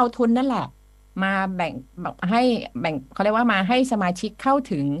กและเอาทุนนั่นแหละมาแบ่งเขาเรียกว่ามาให้สมาชิกเข้า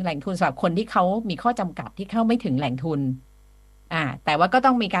ถึงแหล่งทุนสำหรับคนที่เขามีข้อจำกัดที่เข้าไม่ถึงแหล่งทุนแต่ว่าก็ต้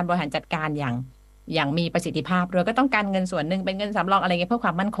องมีการบริหารจัดการอย่างมีประสิทธิภาพด้วยก็ต้องการเงินส่วนหนึ่งเป็นเงินสำรองอะไรเงี้ยเพื่อคว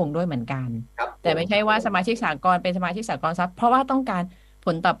ามมั่นคงด้วยเหมือนกันแต่ไม่ใช่ว่าสมาชิกสหกรณ์เป็นสมาชิกสหกรณ์ทรัพย์เพราะว่าต้องการผ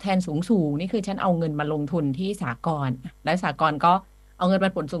ลตอบแทนสูงนี่คือฉันเอาเงินมาลงทุนที่สหกรณ์และสหกรณ์ก็เอาเงินปั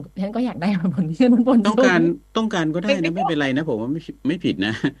นผลสูงฉันก็อยากได้ผลเงินปันผลต้องการก็ได้นะไม่เป็นไรนะผมว่าไม่ผิดน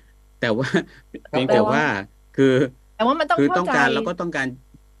ะแต่ว่าเพียงแต่ว่าคือแต่ว่ามันต้องต้องการแล้วก็ต้องก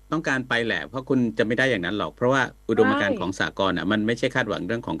ารไปแหละเพราะคุณจะไม่ได้อย่างนั้นหรอกเพราะว่าอุดมการณ์ของสหกรณ์มันไม่ใช่คาดหวังเ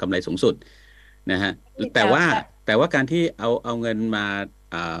รื่องของกำไรสูงสุดนะฮะแต่ว่าการที่เอาเงินมา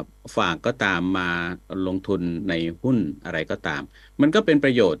ฝากก็ตามมาลงทุนในหุ้นอะไรก็ตามมันก็เป็นป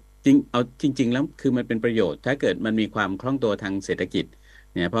ระโยชน์จริงแล้วคือมันเป็นประโยชน์ถ้าเกิดมันมีความคล่องตัวทางเศรษฐกิจ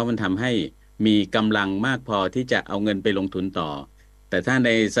เนี่ยเพราะมันทำให้มีกำลังมากพอที่จะเอาเงินไปลงทุนต่อแต่ถ้าใน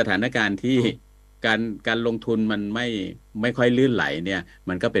สถานการณ์ที่การลงทุนมันไม่ค่อยลื่นไหลเนี่ย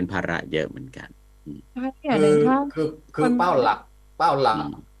มันก็เป็นภาระเยอะเหมือนกันคือเป้าหลัก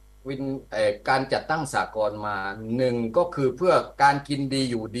วินการจัดตั้งสหกรณ์มาหนึ่งก็คือเพื่อการกินดี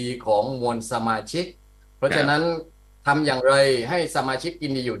อยู่ดีของมวลสมาชิกเพราะฉะนั้นทำอย่างไรให้สมาชิกกิ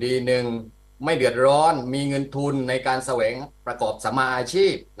นดีอยู่ดีหนึ่งไม่เดือดร้อนมีเงินทุนในการแสวงประกอบสัมมาอาชี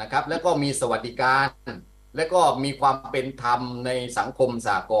พนะครับแล้วก็มีสวัสดิการและก็มีความเป็นธรรมในสังคมส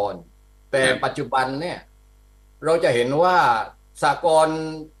หกรณ์แต่ปัจจุบันเนี่ยเราจะเห็นว่าสหกรณ์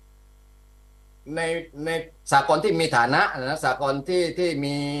ในสหกรณ์ที่มีฐานะนะสหกรณ์ที่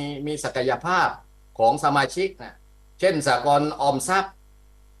มีศักยภาพของสมาชิกนะเช่นสหกรณ์ออมทรัพย์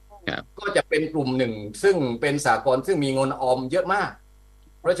ก็จะเป็นกลุ่มหนึ่งซึ่งเป็นสหกรณ์ซึ่งมีเงินออมเยอะมาก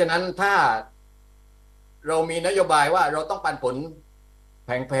เพราะฉะนั้นถ้าเรามีนโยบายว่าเราต้องปันผลแ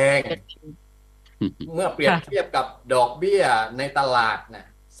พงๆเมื่อเปรียบเทียบกับดอกเบี้ยในตลาดนะ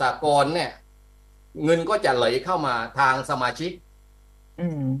สหกรณ์เนี่ยเงินก็จะไหลเข้ามาทางสมาชิก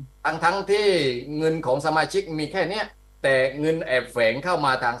ทั้งที่เงินของสมาชิกมีแค่เนี้ยแต่เงินแอบแฝงเข้าม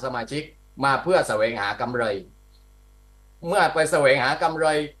าทางสมาชิกมาเพื่อแสวงหากำไรเมื่อไปแสวงหากำไร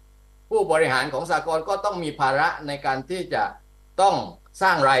ผู้บริหารของสหกรณ์ก็ต้องมีภาระในการที่จะต้องสร้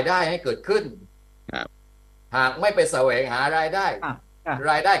างรายได้ให้เกิดขึ้นหากไม่ไปแสวงหารายได้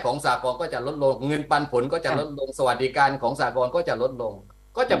รายได้ของสหกรณ์ก็จะลดลงเงินปันผลก็จะลดลงสวัสดิการของสหกรณ์ก็จะลดลง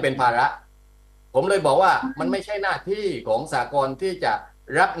ก็จะเป็นภาระผมเลยบอกว่ามันไม่ใช่หน้าที่ของสหกรณ์ที่จะ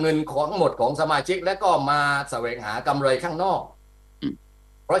รับเงินของหมดของสมาชิกและก็มาแสวงหากำไรข้างนอก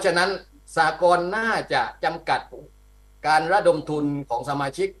เพราะฉะนั้นสหกรณ์น่าจะจำกัดการระดมทุนของสมา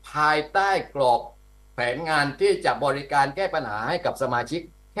ชิกภายใต้กรอบแผนงานที่จะบริการแก้ปัญหาให้กับสมาชิก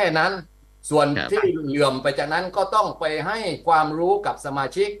แค่นั้นส่วนที่เหลื่อมไปจากนั้นก็ต้องไปให้ความรู้กับสมา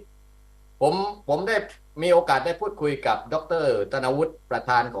ชิกผมได้ มีโอกาสได้พูดคุยกับดร.ธนวุฒิประ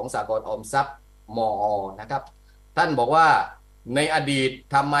ธานของสหกรณ์ออมทรัพย์มอนะครับท่านบอกว่าในอดีต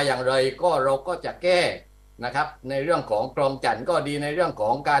ทำมาอย่างไรก็เราก็จะแก้นะครับในเรื่องของคลองจันทน์ก็ดีในเรื่องขอ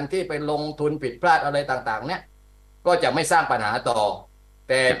งการที่ไปลงทุนผิดพลาดอะไรต่างๆเนี่ยก็จะไม่สร้างปัญหาต่อ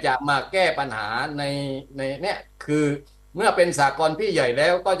แต่จะมาแก้ปัญหาในเนี่ยคือเมื่อเป็นสหกรณ์พี่ใหญ่แล้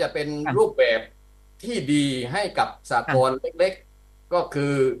วก็จะเป็นรูปแบบที่ดีให้กับสหกรณ์เล็กๆก็คื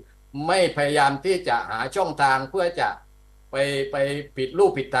อไม่พยายามที่จะหาช่องทางเพื่อจะไปผิดรู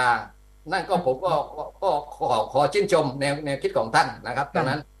ปผิดทางนั่นก็ผมก็ขอชื่นชมแนวคิดของท่านนะครับตรง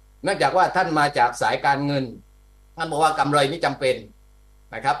นั้นเนื่องจากว่าท่านมาจากสายการเงินท่านบอกว่ากำไรนี่จำเป็น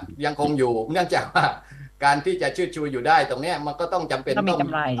นะครับยังคงอยู่เนื่องจากว่าการที่จะชื่อชูอยู่ได้ตรงนี้มันก็ต้องจำเป็นต้องมีก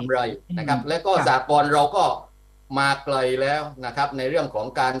ำไรนะครับและก็สหกรณ์เราก็มาไกลแล้วนะครับในเรื่องของ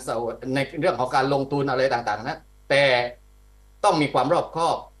การในเรื่องของการลงทุนอะไรต่างๆนะแต่ต้องมีความรอบคอ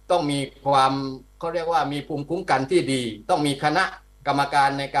บต้องมีความเขาเรียกว่ามีภูมิคุ้มกันที่ดีต้องมีคณะกรรมการ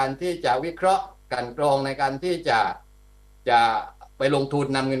ในการที่จะวิเคราะห์กันกรองในการที่จะไปลงทุน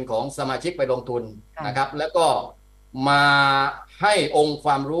นำเงินของสมาชิกไปลงทุนนะครับแล้วก็มาให้องค์ค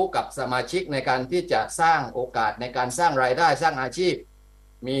วามรู้กับสมาชิกในการที่จะสร้างโอกาสในการสร้างรายได้สร้างอาชีพ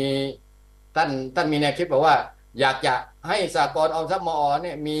มีท่านมีแนวคิดบอกว่าอยากจะให้สหกรณ์ออมทรัพย์มอเ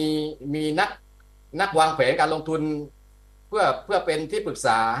นี่ยมีนักวางแผนการลงทุนเพื่อเป็นที่ปรึกษ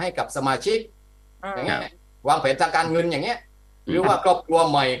าให้กับสมาชิกอย่างเงี้ยวางแผนทางการเงินอย่างเงี้ยหรือว่าครอบครัว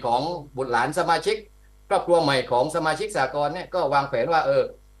ใหม่ของบุตรหลานสมาชิกครอบครัวใหม่ของสมาชิกสหกรณ์เนี่ยก็วางแผนว่า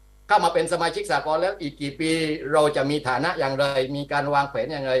เข้ามาเป็นสมาชิกสหกรณ์แล้วอีกกี่ปีเราจะมีฐานะอย่างไรมีการวางแผน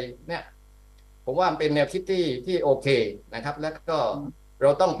อย่างไรเนี่ยผมว่ามันเป็นแนวคิดที่โอเคนะครับแล้วก็เร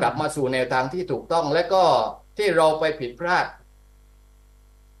าต้องกลับมาสู่แนวทางที่ถูกต้องและก็ที่เราไปผิดพลาด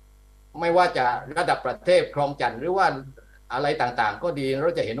ไม่ว่าจะระดับประเทศคลองจันทน์หรือว่าอะไรต่างๆก็ดีเร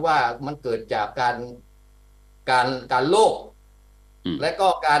าจะเห็นว่ามันเกิดจากการโลภและก็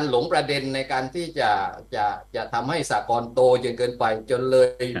การหลงประเด็นในการที่จะทำให้สหกรณ์โตจนเกินไปจนเล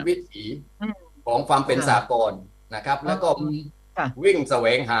ยวิถีของความเป็นสหกรณ์นะครับแล้วก็วิ่งแสว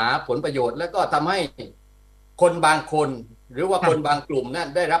งหาผลประโยชน์แล้วก็ทำให้คนบางคนหรือว่าคนบางกลุ่มนั้น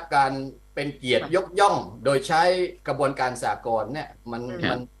ได้รับการเป็นเกียรติยกย่องโดยใช้กระบวนการสหกรณ์เนี่ย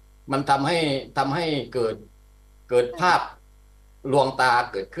มันทำให้เกิดภาพลวงตา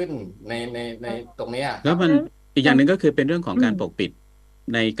เกิดขึ้นในตรงนี้แล้วมันอีกอย่างหนึ่งก็คือเป็นเรื่องของการปกปิด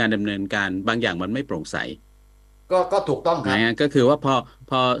ในการดำเนินการบางอย่างมันไม่โปร่งใสก็ถูกต้องครับก็คือว่า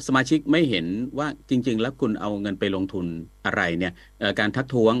พอสมาชิกไม่เห็นว่าจริงๆแล้วคุณเอาเงินไปลงทุนอะไรเนี่ยการทัก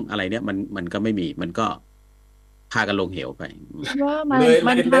ท้วงอะไรเนี่ยมันก็ไม่มีมันก็พากันลงเหวไปเลย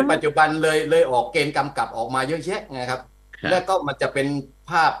ในปัจจุบันเลยออกเกณฑ์กำกับออกมาเยอะแยะไงครับแล้วก็มันจะเป็น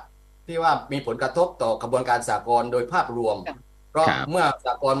ภาพที่ว่ามีผลกระทบต่อกระบวนการสหกรณ์โดยภาพรวมเพราะเมื่อส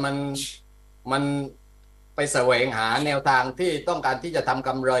หกรณ์มันไปแสวงหาแนวทางที่ต้องการที่จะทำก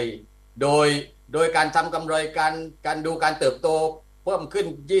ำไรโดยการทำกำไรการดูการเติบโตเพิ่มขึ้น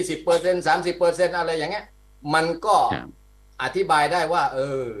 20% 30% อะไรอย่างเงี้ยมันก็อธิบายได้ว่า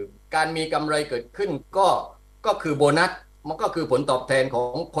การมีกำไรเกิดขึ้นก็คือโบนัสมันก็คือผลตอบแทนขอ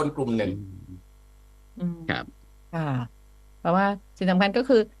งคนกลุ่มหนึ่งครับเพราะว่าสิ่งสำคัญก็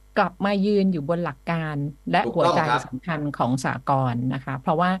คือกลับมายืนอยู่บนหลักการและหัวใจสำคัญของสหกรณ์นะคะเพ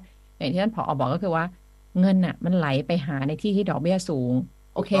ราะว่าอย่างที่ท่านผอ.บอกก็คือว่าเงินน่ะมันไหลไปหาในที่ดอกเบี้ยสูง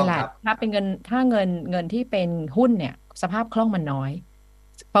โอเคแหละถ้าเป็นเงินที่เป็นหุ้นเนี่ยสภาพคล่องมันน้อย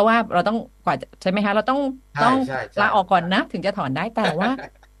เพราะว่าเราต้องกว่าใช่ไหมคะเราต้องลาออกก่อนนะถึงจะถอนได้แต่ว่า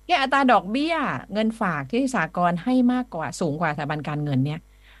อัตราดอกเบี้ยเงินฝากที่สหกรณ์ให้มากกว่าสูงกว่าสถาบันการเงินเนี่ย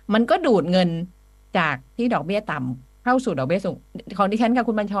มันก็ดูดเงินจากที่ดอกเบี้ยต่ำเข้าสู่ดอกเบี้ยสูงของดิฉันกับ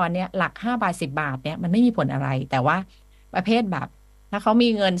คุณบัญชรเนี่ยหลัก5 บาท 10 บาทเนี่ยมันไม่มีผลอะไรแต่ว่าประเภทแบบถ้าเขามี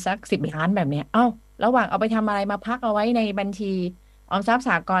เงินสัก10 ล้านแบบเนี้ยระหว่างเอาไปทำอะไรมาพักเอาไว้ในบัญชีออมทรัพย์ส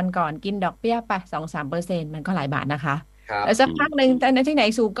หกรณ์ก่อนกินดอกเบี้ยไป 2-3% มันก็หลายบาทนะคะแล้วสักพักหนึ่งแต่ในที่ไหน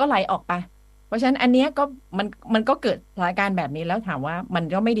สูงก็ไหลออกไปเพราะฉะนั้นอันเนี้ยก็มันก็เกิดสถานการณ์แบบนี้แล้วถามว่ามัน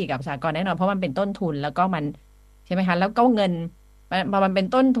ก็ไม่ดีกับสหกรณ์แน่นอนเพราะมันเป็นต้นทุนแล้วก็มันใช่ไหมคะแล้วก็เงินพอมันเป็น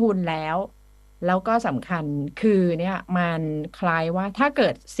ต้นทุนแล้วก็สำคัญคือเนี่ยมันคล้ายว่าถ้าเกิ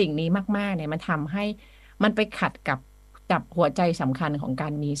ดสิ่งนี้มากๆเนี่ยมันทำให้มันไปขัดกับหัวใจสำคัญของกา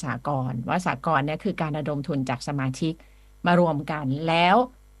รมีสหกรณ์ว่าสหกรณ์เนี่ยคือการระดมทุนจากสมาชิกมารวมกันแล้ว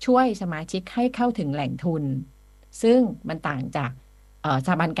ช่วยสมาชิกให้เข้าถึงแหล่งทุนซึ่งมันต่างจากส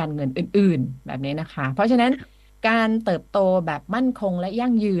ถาบันการเงินอื่นๆแบบนี้นะคะเพราะฉะนั้นการเติบโตแบบมั่นคงและ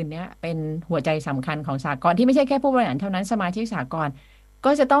ยั่งยืนเนี่ยเป็นหัวใจสำคัญของสหกรณ์ที่ไม่ใช่แค่ผู้บริหารเท่านั้นสมาชิกสหกรณ์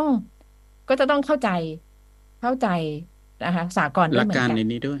ก็จะต้องเข้าใจนะคะสหกรณ์ด้วยเหมือนกันหลักการใน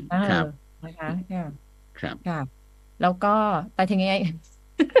นี้ด้วยครับนะคะครับแล้วก็แต่ทีนี้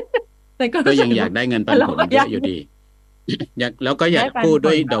ก็แต่ก็รู้สึกยังอยากได้เงินปันเราผลก็ยังเยอะอยู่ดีอยากแล้วก็อยาได้ปันกกู้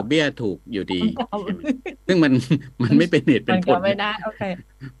ด้วยผลก็ดอกเบี้ยถูกอยู่ดีต่ซึ่งมันมันไม่เป็นเหตุำมันเป็นผลก็ไม่ได้โอเค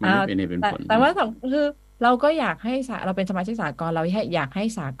มันอ่าไม่เป็นเหตุเป็นแต่ผลแต่ว่าคือเราก็อยากให้เราเป็นสมาชิกสหกรณ์เราอยากให้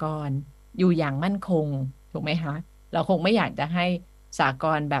สหกรณ์อยู่อย่างมั่นคงถูกไหมคะเราคงไม่อยากจะให้สหก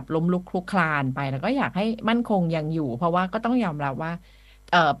รณ์แบบล้มลุกคลุกคลานไปแล้วก็อยากให้มั่นคงยังอยู่เพราะว่าก็ต้องยอมรับว่า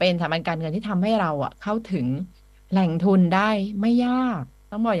เป็นสถาบันการเงินที่ทำให้เราเข้าถึงแหล่งทุนได้ไม่ยาก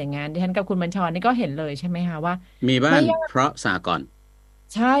ต้องบอกอย่างนั้นดิฉันกับคุณบัญชรนี่ก็เห็นเลยใช่ไหมคะว่ามีบ้านไม่ยาก เพราะสหกรณ์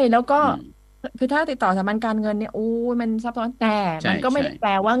ใช่แล้วก็อืมคือถ้าติดต่อสถาบันการเงินเนี่ยอู้มันซับซ้อนแต่ใช่มันก็ไม่ใช่ได้แป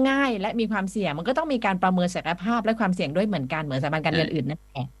ลว่าง่ายและมีความเสี่ยงมันก็ต้องมีการประเมินศักยภาพและความเสี่ยงด้วยเหมือนกันเหมือนสถาบันการใช่เงินอื่นนั่น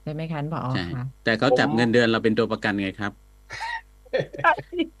แหละใช่ไหมคะผอใช่คะแต่เขาผมจับเงินเดือนเราเป็นตัวประกันไงครับ ใช่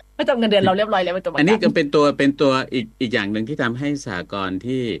ก็จบเงินเดือนเราเรียบร้อยแล้วเป็นตัวปอันนี้ระกันก็เป็นตัวอีกอย่างหนึ่งที่ทำให้สหกรณ์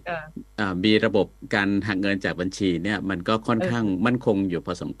ที่เออมีระบบการหักเงินจากบัญชีเนี่ยมันก็ค่อนข้างเออมั่นคงอยู่พ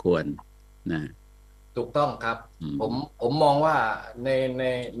อสมควรนะถูกต้องครับอืผมมผมมองว่าในใน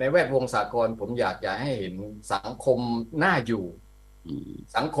ในแวดวงสากลผมอยากจะให้เห็นสังคมน่าอยู่อืม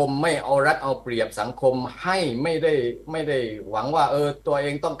สังคมไม่เอารัดเอาเปรียบสังคมให้ไม่ได้หวังว่าตัวเอ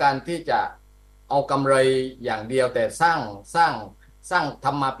งต้องการที่จะเอากำไรอย่างเดียวแต่สร้างธ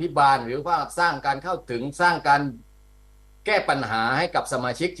รรมาภิบาลหรือว่าสร้างการเข้าถึงสร้างการแก้ปัญหาให้กับสม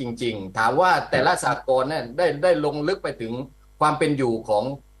าชิกจริงๆถามว่าแต่ละสากลเนี่ยได้ลงลึกไปถึงความเป็นอยู่ของ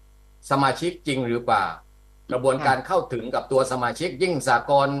สมาชิกจริงหรือเปล่ากระบวนการค่ะเข้าถึงกับตัวสมาชิกยิ่งสา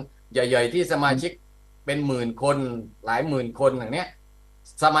กลใหญ่ๆที่สมาชิกเป็นหมื่นคนหลายหมื่นคนอย่างเนี้ย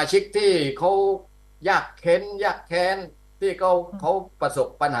สมาชิกที่เขายากแค้นที่เขาประสบ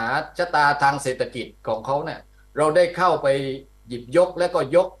ปัญหาชะตาทางเศรษฐกิจของเขาเนี่ยเราได้เข้าไปหยิบยกและก็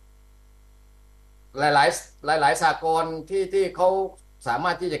ยกหลายสากลที่เขาสาม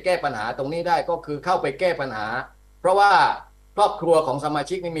ารถที่จะแก้ปัญหาตรงนี้ได้ก็คือเข้าไปแก้ปัญหาเพราะว่าครอบครัวของสมา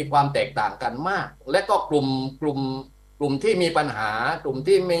ชิกนี่มีความแตกต่างกันมากและก็กลุ่มที่มีปัญหากลุ่ม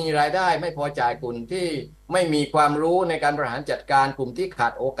ที่ไม่มีรายได้ไม่พอจ่ายกลุ่มที่ไม่มีความรู้ในการบริหารจัดการกลุ่มที่ขา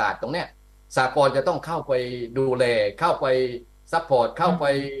ดโอกาสตรงเนี้ยสากลจะต้องเข้าไปดูแลเข้าไปซัพพอร์ตเข้าไป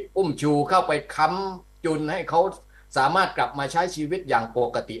อุ้มชูเข้าไปค้ำจุนให้เขาสามารถกลับมาใช้ชีวิตอย่างป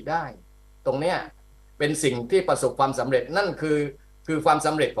กติได้ตรงเนี้ยเป็นสิ่งที่ประสบความสำเร็จนั่นคือความส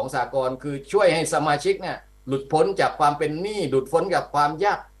ำเร็จของสากลคือช่วยให้สมาชิกเนี่ยหลุดพ้นจากความเป็นหนี้หลุดพ้นจากความย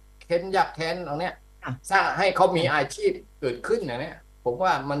ากแค้นตรงเนี้ยค่ะสร้างให้เขามีอาชีพเกิดขึ้นอย่างเนี้ยผมว่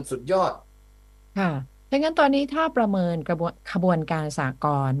ามันสุดยอดค่ะดังนั้นตอนนี้ถ้าประเมินขบวนการสหก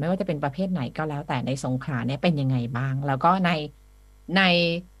รณ์ไม่ว่าจะเป็นประเภทไหนก็แล้วแต่ในสงขลาเนี่ยเป็นยังไงบ้างแล้วก็ใน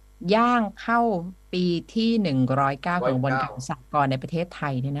ย่างเข้าปีที่109ของกระบวนร้อยเก้าการสหกรณ์ในประเทศไท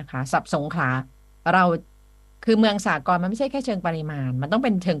ยเนี่ยนะคะสับสงขลาเราคือเมืองสหกรณ์มันไม่ใช่แค่เชิงปริมาณมันต้องเ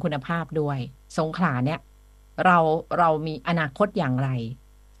ป็นเชิงคุณภาพด้วยสงขลาเนี่ยเราเรามีอนาคตอย่างไร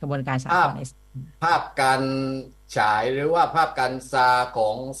กระบวนการสหภาพกรณ์ในภาพการฉายหรือว่าภาพการขอ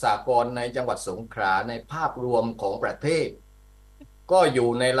งสากลในจังหวัดสงขลาในภาพรวมของประเทศก็อยู่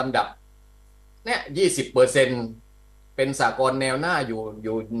ในลำดับเนี่ย20%เป็นสากลแนวหน้าอ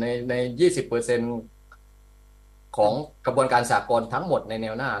ยู่ใน20%ของกระบวนการสากลทั้งหมดในแน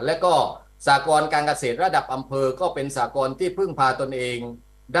วหน้าและก็สากลการเกษตรระดับอำเภอก็เป็นสากลที่พึ่งพาตนเอง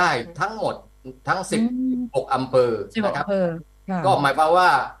ได้ทั้งหมดทั้งอืม16อำเภอนะครับ16 อำเภอค่ะก็หมายความว่า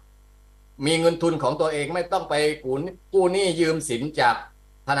มีเงินทุนของตัวเองไม่ต้องไปกู้หนี้ยืมสินจาก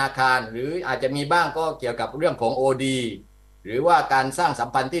ธนาคารหรืออาจจะมีบ้างก็เกี่ยวกับเรื่องของ OD หรือว่าการสร้างสัม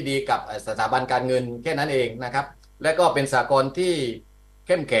พันธ์ที่ดีกับสถาบันการเงินแค่นั้นเองนะครับและก็เป็นสากลที่เ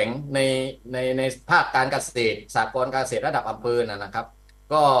ข้มแข็งในภาคการเกษตรสากลการเกษตรระดับอำเภอนะครับ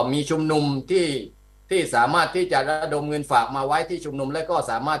ก็มีชุมนุมที่สามารถที่จะระดมเงินฝากมาไว้ที่ชุมนุมและก็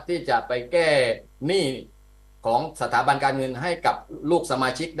สามารถที่จะไปแก้หนี้ของสถาบันการเงินให้กับลูกสมา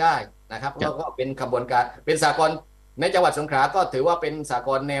ชิกได้นะครับแล้วก็เป็นขบวนการเป็นสากลในจังหวัดสงขลาก็ถือว่าเป็นสาก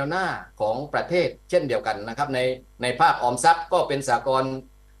ลแนวหน้าของประเทศเช่นเดียวกันนะครับในภาคออมทรัพย์ก็เป็นสากล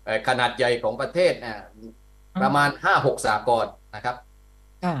ขนาดใหญ่ของประเทศประมาณ5-6สากลนะครับ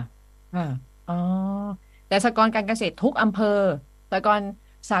ค่ะค่ะอ๋อแต่สหกรณ์การเกษตรทุกอำเภอสห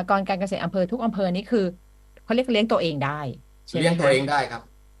กรณ์การเกษตรอำเภอทุกอำเภอนี่คือเขาเรียกเลี้ยงตัวเองได้ใช่ไหมคะเลี้ยงตัวเองได้ครับ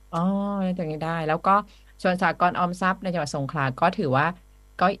อ๋อเลี้ยงตัวเองได้แล้วก็ส่วนสหกรณ์ออมทรัพย์ในจังหวัดสงขลาก็ถือว่า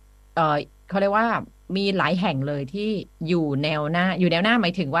ก็เออเขาเรียกว่ามีหลายแห่งเลยที่อยู่แนวหน้าหม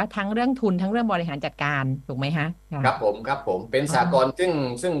ายถึงว่าทั้งเรื่องทุนทั้งเรื่องบริหารจัดการถูกไหมฮะค่ะครับผมเป็นอ๋อสากล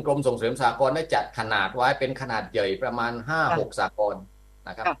ซึ่งกรมส่งเสริมสากลได้จัดขนาดไว้เป็นขนาดใหญ่ประมาณ5-6ค่ะสากลน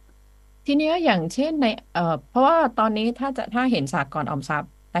ะครับค่ะ ทีเนี้ยอย่างเช่นในเพราะว่าตอนนี้ถ้าเห็นสหกรณ์ออมทรัพ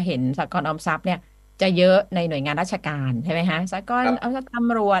ย์ถ้าเห็นสหกรณ์ออมทรัพย์เนี่ยจะเยอะในหน่วยงานราชการใช่ไหมฮะสหกรณ์เอาต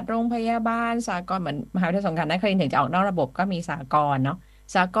ำรวจโรงพยาบาลสหกรณ์เหมือนมหาวิทยาลัยสงขลานครินทร์ถึงจะออกนอกระบบก็มีสหกรณ์เนาะ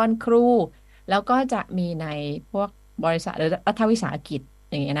สหกรณ์ครู แล้วก็จะมีในพวกบริษัทหรือรัฐวิสาหกิจ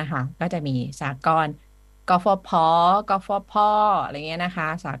อย่างเงี้ยนะคะก็จะมีสหกรณ์กฟผกฟผอะไรเงี้ยนะคะ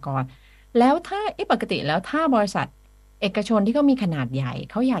สหกรณ์แล้วถ้าปกติแล้วถ้าบริษัทเอกชนที่เขามีขนาดใหญ่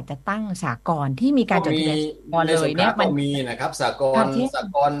เขาอยากจะตั้งสหกรณ์ที่มีกาก็รจดมีทะเบียนสหกรณ์ในสงขลาเลยเนี่ยมันก็มีนะครับสหกรณ์ค่ะเช่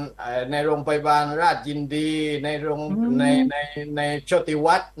นในโรงพยาบาลราชยินดีในโรงอืในในมในโชติ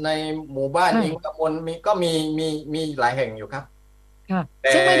วัฒน์ในหมู่บ้านอิงกค่ะมลมีก็มีหลายแห่งอยู่ครับค่ะแ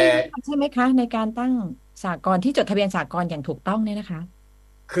ต่ ซึ่งไม่ได้ยากใช่ไหมคะในการตั้งสหกรณ์ที่จดทะเบียนสหกรณ์อย่างถูกต้องเนี่ยนะคะ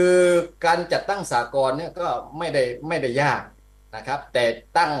คือการจัดตั้งสหกรณ์เนี่ยก็ไม่ได้ยากนะครับแต่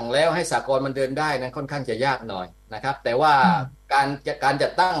ตั้งแล้วให้สหกรณ์มันเดินได้นั้นค่อนข้างจะยากหน่อยนะครับแต่ว่าค่ะการจั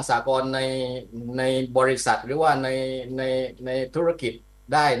ดตั้งสหกรณ์ในบริษัทหรือว่าในในธุรกิจ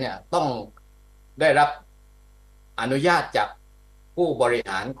ได้เนี่ยต้องได้รับอนุญาตจากผู้บริห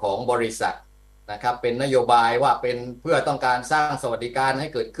ารของบริษัทนะครับเป็นนโยบายว่าเป็นเพื่อต้องการสร้างสวัสดิการให้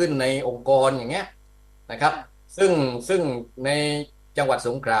เกิดขึ้นในองค์กรอย่างเงี้ยนะครับซึ่งในจังหวัดส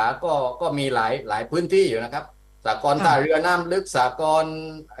งขลาก็มีหลายพื้นที่อยู่นะครับสหกรณ์ท่าเรือค่ะน้ำลึกสหกรณ์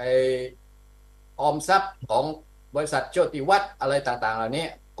ออมทรัพย์ของบริษัทโชติวัฒน์อะไรต่างๆเหล่านี้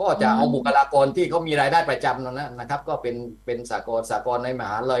ก็อืจะเอาบุคลามกรที่เขามีรายได้ประจำนั้นนะครับก็เป็นสหกรณ์ในม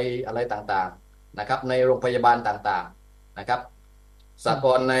หาลัยอะไรต่างๆนะครับในโรงพยาบาลต่างๆนะครับสหก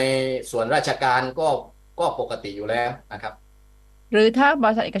รณ์ในส่วนราชการก็ปกติอยู่แล้วนะครับหรือถ้าบ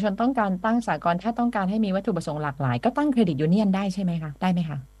ริษัทเอกชนต้องการตั้งสหกรณ์ถ้าต้องการให้มีวัตถุประสงค์หลากหลายก็ตั้งเครดิตยูเนียนได้ใช่ไหมคะได้ไหม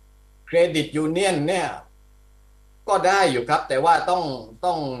คะเครดิตยูเนียนเนี่ย ก็ได้อยู่ครับแต่ว่าต้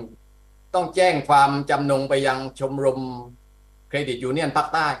องแจ้งความจำนงไปยังชมรมเครดิตยูเนียนภาค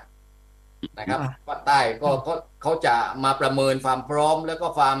ใต้นะครับค่ะภาคใต้ก็ค่ะเขาจะมาประเมินความพร้อมแล้วก็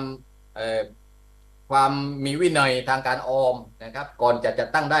เอ่อความมีวินัยทางการออมนะครับก่อนจะ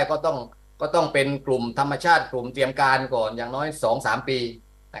ตั้งได้ก็ต้องเป็นกลุ่มธรรมชาติกลุ่มเตรียมการก่อนอย่างน้อย2-3 ปี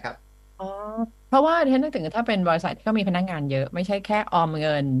นะครับอ๋อเพราะว่าที่ฉันนึกถึงถ้าเป็นบริษัทที่เขามีพนักงานเยอะไม่ใช่แค่ออมเ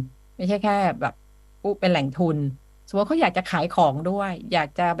งินไม่ใช่แค่แบบกู้เป็นแหล่งทุนสมมติเขาอยากจะขายของด้วยอยาก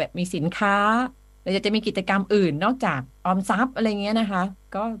จะแบบมีสินค้าหรืออยากจะมีกิจกรรมอื่นนอกจากออมทรัพย์อะไรเงี้ยนะคะ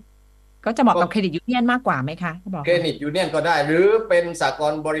ก็ก็จะเหมาะก็กับเครดิตยูเนียนมากกว่าไหมคะที่บอกค่ะเครดิตยูเนียนก็ได้หรือเป็นสหก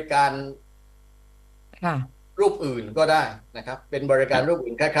รณ์บริการค่ะรูปอื่นก็ได้นะครับเป็นบริการรูป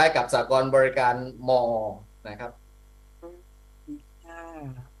อื่นคล้ายๆกับสหกรณ์บริการมอนะครับค่ะ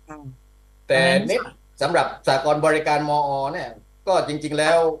ค่ะเพแต่ราะฉะนั้นนิดสำหรับสหกรณ์บริการมอเนี่ยก็จริงๆแ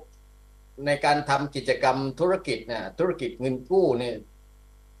ล้วในการทำกิจกรรมธุรกิจเนี่ยธุรกิจเงินกู้เนี่ย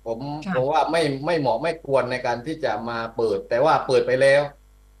ผมค่ะผมว่าไม่เหมาะไม่ควรในการที่จะมาเปิดแต่ว่าเปิดไปแล้ว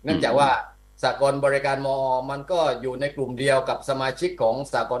เนื่อืองจากว่ามสหกรณ์บริการมอมันก็อยู่ในกลุ่มเดียวกับสมาชิกของ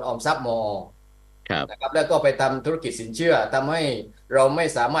สหกรณ์ออมทรัพย์มอ ครับนะครับแล้วก็ไปทำธุรกิจสินเชื่อทำให้เราไม่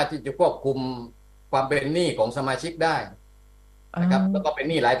สามารถที่จะควบคุมความเป็นหนี้ของสมาชิกได้อ๋อนะครับแล้วก็เป็น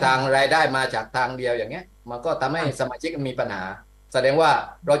หนี้หลายทางค่ะรายได้มาจากทางเดียวอย่างเงี้ยมันก็ทำให้สค่ะมาชิกมีปัญหาแสดงว่า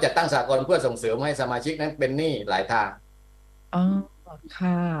เราจะตั้งสหกรณ์เพื่อส่งเสริมให้สมาชิกนั้นเป็นหนี้หลายทางอ๋อ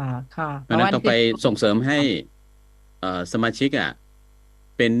ค่ะค่ะเพเพราะว่านี่คือราะนั้นต้องไปส่งเสริมให้สมาชิก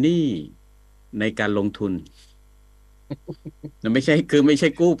เป็นหนี้ในการลงทุนแล้วไม่ใช่คือไม่ใช่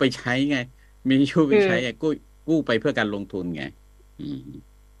กู้ไปใช้ไงไม่ใช่กู้ไปคือ ใช้ไงกู้ไปเพื่อการลงทุนไงอืม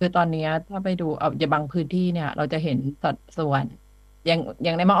คือตอนเนี้ยถ้าไปดูเอาอย่างบางพื้นที่เนี่ยเราจะเห็นสัดส่วนอ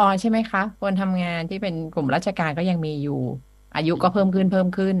ย่างในมอใช่ไหมคะคนทำงานที่เป็นกลุ่มราชการก็ยังมีอยู่อายุก็เพิ่มขึ้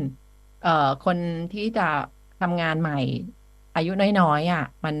นเอ่อคนที่จะทำงานใหม่อายุน้อย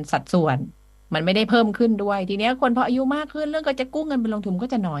ๆมันสัดส่วนมันไม่ได้เพิ่มขึ้นด้วยทีเนี้ยคนพออายุมากขึ้นเรื่องก็จะกู้เงินไปลงทุนก็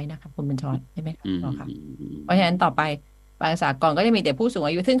จะน้อยนะคะคุณบัญชรใช่ไหมคะอืมหรอคะอืเพราะฉะนั้นต่อมไปบางสากลก็จะมีแต่ผู้สูงอ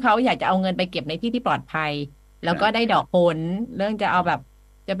ายุซึ่งเขาอยากจะเอาเงินไปเก็บในที่ที่ปลอดภัยแล้วก็ได้ครับดอกผลเรื่องจะเอาแบบ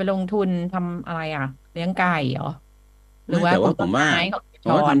จะไปลงทุนทำอะไรเลี้ยงไก่เหรอหรือไม่แต่ว่าปลูกต้นไม้ว่าผมว่าของชผ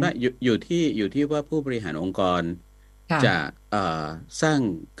มว่าอนทำได้อยู่ที่ว่าผู้บริหารองค์กรค่ะจะเอ่อสร้าง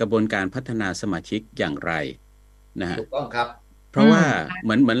กระบวนการพัฒนาสมาชิกอย่างไรนะฮะ ถูกต้องครับเพราะว่าอืมเห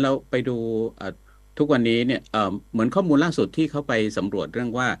มือนเราไปดูเอ่อทุกวันนี้เนี่ยเหมือนข้อมูลล่าสุดที่เขาไปสำรวจเรื่อง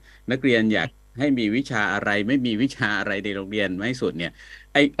ว่านักเรียนอยากให้มีวิชาอะไรไม่มีวิชาอะไรในโรงเรียนมากที่สุดเนี่ย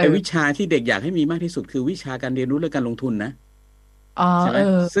ไอวิเออชาที่เด็กอยากให้มีมากที่สุดคือวิชาการเรียนรู้เรื่องการลงทุนนะอ๋อใช่ไหมเอ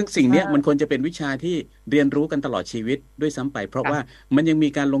อซึ่งสิ่งใช่เนี้ยมันควรจะเป็นวิชาที่เรียนรู้กันตลอดชีวิตด้วยซ้ำไปเพราะว่าค่ะมันยังมี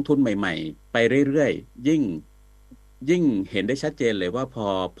การลงทุนใหม่ๆไปเรื่อยๆยิ่งเห็นได้ชัดเจนเลยว่า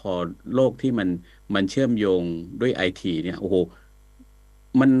พอโลกที่มันเชื่อมโยงด้วยไอทีเนี่ยโอ้โห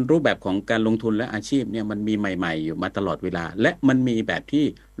มันรูปแบบของการลงทุนและอาชีพเนี่ยมันมีใหม่ๆอยู่มาตลอดเวลาและมันมีแบบที่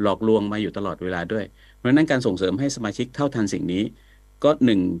หลอกลวงมาอยู่ตลอดเวลาด้วยเพราะฉะนั้นการส่งเสริมให้สมาชิกเท่าทันสิ่งนี้ก็ห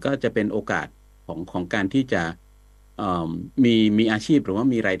นึ่งก็จะเป็นโอกาสของการที่จะเอ่อมีอาชีพหรือว่า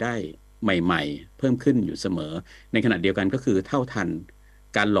มีรายได้ใหม่ๆเพิ่มขึ้นอยู่เสมอในขณะเดียวกันก็คือเท่าทัน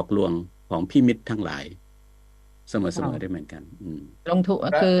การหลอกลวงของพี่มิตรทั้งหลายเสมอได้เหมือนกันลงทุน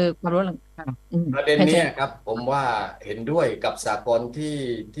คือความรู้ค่ะประเด็นนี้ครับผมว่าเห็นด้วยกับสหกรณ์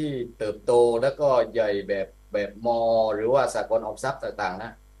ที่เติบโตแล้วก็ใหญ่แบบมอหรือว่าสหกรณ์ออมทรัพย์ต่างๆน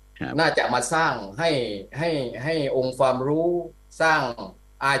ะน่าจะมาสร้างให้องค์ความรู้สร้าง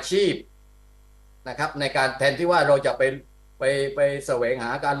อาชีพนะครับในการแทนที่ว่าเราจะไปแสวงห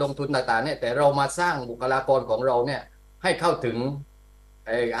าการลงทุนต่างๆเนี่ยแต่เรามาสร้างบุคลากรของเราเนี่ยให้เข้าถึง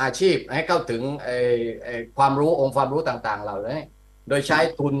อาชีพให้เข้าถึงความรู้องค์ความรู้ต่างๆเหล่านี้โดยใช้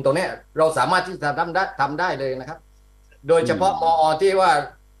ทุนตรงนี้เราสามารถที่จะทำได้เลยนะครับโดยเฉพาะมอที่ว่า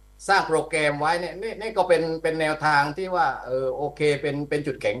สร้างโปรแกรมไว้เนี่ยนี่ก็เป็นแนวทางที่ว่าโอเคเป็น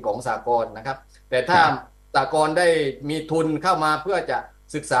จุดแข็งของสหกรณ์นะครับแต่ถ้าสหกรณ์ได้มีทุนเข้ามาเพื่อจะ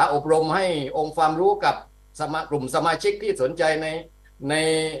ศึกษาอบรมให้องค์ความรู้กับกลุ่มสมาชิกที่สนใจ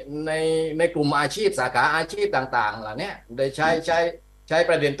ในกลุ่มอาชีพสาขาอาชีพต่างๆเหล่านี้โดยใช้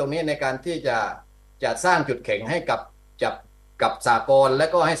ประเด็นตรงนี้ในการที่จะสร้างจุดแข็งให้กับสหกรณ์และ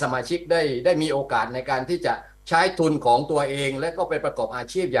ก็ให้สมาชิกได้มีโอกาสในการที่จะใช้ทุนของตัวเองและก็ไปประกอบอา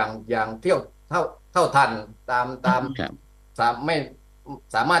ชีพอย่างเท่าทันตามไม่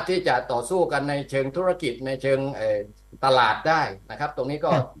สามารถที่จะต่อสู้กันในเชิงธุรกิจในเชิงตลาดได้นะครับตรงนี้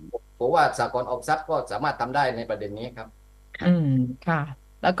ก็ผมว่าสหกรณ์ออมทรัพย์ก็สามารถทำได้ในประเด็นนี้ครับค่ะ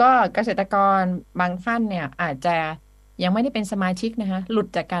แล้วก็เกษตรกรบางท่านเนี่ยอาจจะยังไม่ได้เป็นสมาชิกนะคะหลุด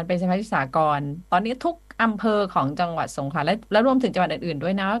จากการเป็นสมาชิกสหกรณ์ตอนนี้ทุกอำเภอของจังหวัดสงขลาและรวมถึงจังหวัดอื่นๆด้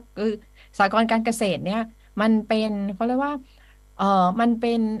วยนะคือสหกรณ์การเกษตรเนี่ยมันเป็นเขาเรียกว่ามันเ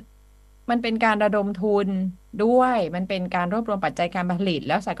ป็นการระดมทุนด้วยมันเป็นการรวบรวมปัจจัยการผลิต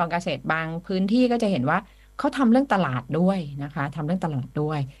แล้วสหกรณ์เกษตรบางพื้นที่ก็จะเห็นว่าเขาทำเรื่องตลาดด้วยนะคะทำเรื่องตลาด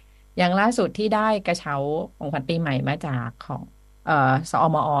ด้วยอย่างล่าสุดที่ได้กระเช้าของขวัญปีใหม่มาจากของสอ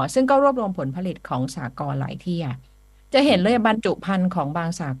มอซึ่งก็รวบรวมผลผลิตของสหกรณ์หลายที่จะเห็นเลยบรรจุภัณฑ์ของบาง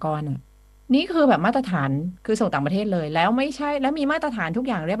สหกรณ์นี่คือแบบมาตรฐานคือส่งต่างประเทศเลยแล้วไม่ใช่แล้วมีมาตรฐานทุก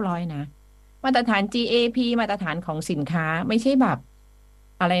อย่างเรียบร้อยนะมาตรฐาน GAP มาตรฐานของสินค้าไม่ใช่แบบ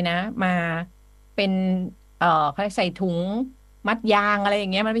อะไรนะมาเป็นเขาใส่ถุงมัดยางอะไรอย่า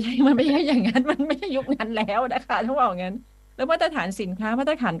งเงี้ยมันไม่ใช่อย่างนั้นมันไม่ใช่ยุคนั้นแล้วนะคะต้องบอกงั้นแล้วมาตรฐานสินค้ามา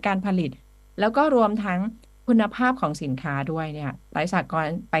ตรฐานการผลิตแล้วก็รวมทั้งคุณภาพของสินค้าด้วยเนี่ยหลายสหกร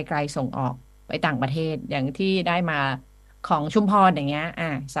ณ์ไปไกลส่งออกไปต่างประเทศอย่างที่ได้มาของชุมพรอย่างเงี้ย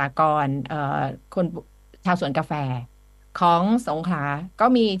สหกรณ์คนชาวสวนกาแฟของสงขลาก็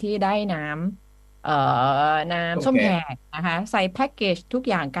มีที่ได้น้ำส้มแขกนะคะใส่แพ็กเกจทุก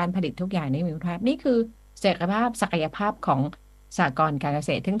อย่างการผลิตทุกอย่างนี่มีคุณภาพนี่คือศักยภาพของสหกรณ์การเกษ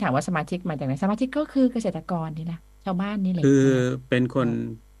ตรถึงถามว่าสมาชิกมาจากไหนสมาชิกก็คือเกษตรกรนี่แหละชาวบ้านนี่แหละคือเป็นคน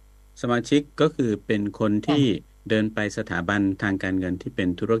สมาชิกก็คือเป็นคนที่เดินไปสถาบันทางการเงินที่เป็น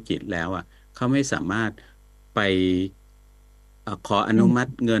ธุรกิจแล้วเขาไม่สามารถไปขออนุมั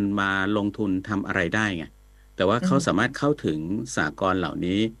ติเงินมาลงทุนทำอะไรได้ไงแต่ว่าเขาสามารถเข้าถึงสหกรณ์เหล่า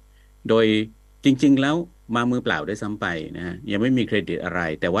นี้โดยจริงๆแล้วมามือเปล่าได้ซ้ำไปนะยังไม่มีเครดิตอะไร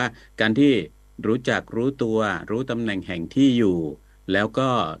แต่ว่าการที่รู้จักรู้ตัวรู้ตำแหน่งแห่งที่อยู่แล้วก็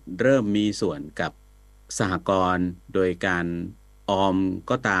เริ่มมีส่วนกับสหกรณ์โดยการออม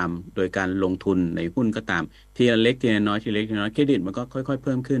ก็ตามโดยการลงทุนในหุ้นก็ตามทีละเล็กทีละน้อยทีละเล็กทีละน้อยเครดิตมันก็ค่อยๆเ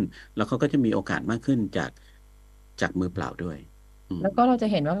พิ่มขึ้นแล้วเขาก็จะมีโอกาสมากขึ้นจากมือเปล่าด้วยแล้วก็เราจะ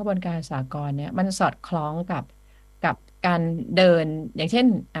เห็นว่ากระบวนการสหกรณ์เนี่ยมันสอดคล้องกับการเดินอย่างเช่น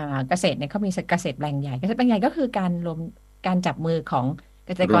เกษตรเนี่ยเขามีเกษตรแปลงใหญ่เกษตรแปลงใหญ่ก็คือการจับมือของเ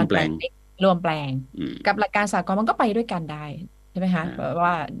กษตรกรแปลงรวมแปลงกับหลักการสหกรณ์มันก็ไปด้วยกันได้ใช่ไหมคะเพราะ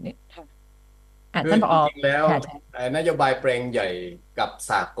ว่าท่านผอ.จริงๆแล้วนโยบายแปลงใหญ่กับ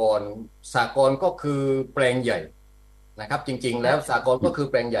สหกรณ์ก็คือแปลงใหญ่นะครับจริงๆแล้วสหกรณ์ก็คือ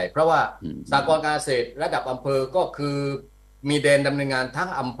แปลงใหญ่เพราะว่าสหกรณ์การเกษตรระดับอำเภอก็คือมีแดนดำเนินงานทั้ง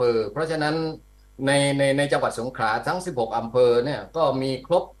อำเภอเพราะฉะนั้นในจังหวัดสงขลาทั้ง16อำเภอเนี่ยก็มีค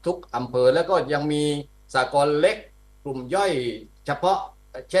รบทุกอำเภอแล้วก็ยังมีสหกรณ์เล็กกลุ่มย่อยเฉพาะ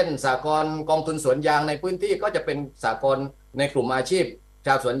เช่นสหกรณ์กองทุนสวนยางในพื้นที่ก็จะเป็นสหกรณ์ในกลุ่มอาชีพช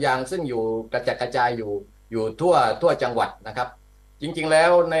าวสวนยางซึ่งอยู่กระจายอยู่ทั่วจังหวัดนะครับจริงๆแล้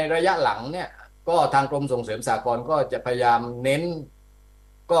วในระยะหลังเนี่ยก็ทางกรมส่งเสริมสหกรณ์ก็จะพยายามเน้น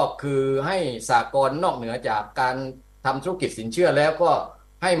ก็คือให้สหกรณ์นอกเหนือจากการทำธุรกิจสินเชื่อแล้วก็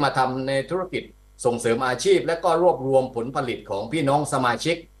ให้มาทำในธุรกิจส่งเสริมอาชีพและก็รวบรวมผลผลิตของพี่น้องสมา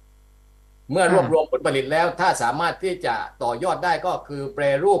ชิกเมื่อรวบรวมผลผลิตแล้วถ้าสามารถที่จะต่อยอดได้ก็คือแปร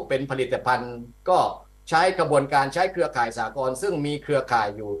รูปเป็นผลิตภัณฑ์ก็ใช้กระบวนการใช้เครือข่ายสหกรณ์ซึ่งมีเครือข่าย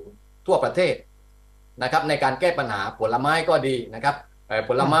อยู่ทั่วประเทศนะครับในการแก้ปัญหาผลไม้ก็ดีนะครับ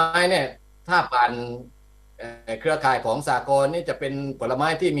ผลไม้เนี่ยถ้าผ่านเครือข่ายของสหกรณ์นี่จะเป็นผลไม้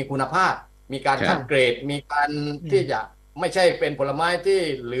ที่มีคุณภาพมีการคัดเกรดมีการที่จะ ไม่ใช่เป็นผลไม้ที่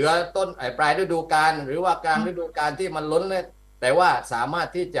เหลือต้นปลายฤดูกาลหรือว่ากลางฤดูกาลที่มันล้นเลยแต่ว่าสามารถ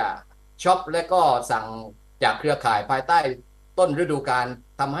ที่จะช็อปและก็สั่งจากเครือข่ายภายใต้ต้นฤดูกาล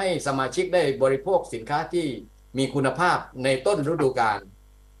ทำให้สมาชิกได้บริโภคสินค้าที่มีคุณภาพในต้นฤดูกาล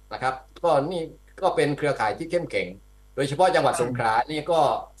นะครับก็นี่ก็เป็นเครือข่ายที่เข้มแข็งโดยเฉพาะจังหวัดสงขลานี่ก็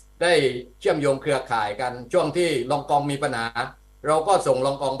ได้เชื่อมโยงเครือข่ายกันช่วงที่ลองกองมีปัญหาเราก็ส่งล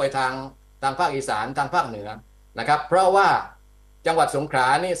องกองไปทางภาคอีสานทางภาคเหนือนะครับเพราะว่าจังหวัดสงขลา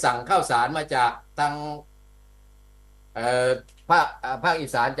นี่สั่งข้าวสารมาจากทางภาคอี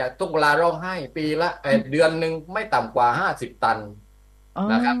สานจากทุกลาร้องไห้ปีละเดือนหนึ่งไม่ต่ำกว่า50 ตัน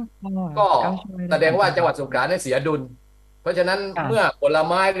นะครับก็แสดงว่าจังหวัดสงขลาเนี่ยเสียดุลเพราะฉะนั้นเมื่อผล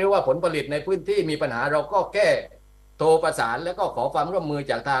ไม้หรือว่าผลผลิตในพื้นที่มีปัญหาเราก็แค่โทรประสานแล้วก็ขอความร่วมมือ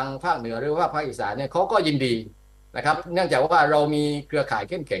จากทางภาคเหนือหรือว่าภาคอีสานเนี่ยเขาก็ยินดีนะครับเนื่องจากว่าเรามีเครือข่าย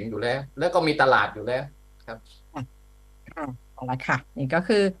เข้มแข็งอยู่แล้วแล้วก็มีตลาดอยู่แล้วครับเอาละค่ะนี่ก็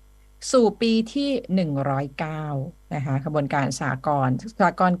คือสู่ปีที่109นะคะขบวนการสหกร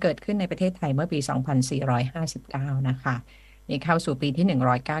ณ์เกิดขึ้นในประเทศไทยเมื่อปี2459นะคะนี่เข้าสู่ปีที่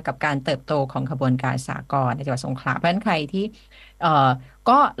109กับการเติบโตของขบวนการสหกรณ์ในจังหวัดสงขลาเพราะฉะนั้นใครที่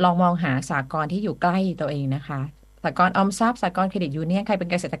ก็ลองมองหาสหกรณ์ที่อยู่ใกล้ตัวเองนะคะสหกรณ์ออมทรัพย์สหกรณ์เครดิตยูเนียนใครเป็น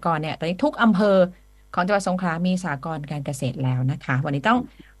เกษตรกรเนี่ยตอนนี้ทุกอำเภอของจังหวัดสงขลามีสหกรณ์การเกษตรแล้วนะคะวันนี้ต้อง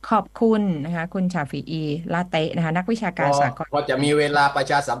ขอบคุณนะคะคุณชาฟีอีลาเตะนะคะนักวิชาการสหกรณ์ก็จะมีเวลาประ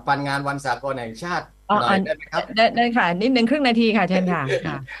ชาสัมพันธ์งานวันสหกรณ์แห่งชาติหน่อยได้ไหมครับได้ค่ะนิดนึงครึ่งนาทีค่ะเชิญค่ะ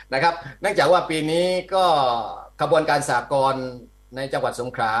นะครับเนื่องจากว่าปีนี้ก็ขบวนการสหกรณ์ในจังหวัดสง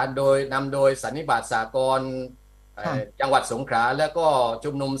ขลานำโดยสันนิบาตสหกรณ์จังหวัดสงขลาแล้วก็ชุ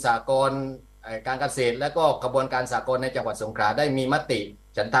มนุมสหกรณ์การเกษตรและก็ขบวนการสหกรณ์ในจังหวัดสงขลาได้มีมติ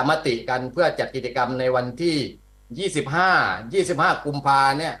ฉันทามติกันเพื่อจัดกิจกรรมในวันที่25กุมภา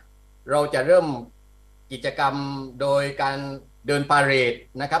เนี่ยเราจะเริ่มกิจกรรมโดยการเดินพาเหรด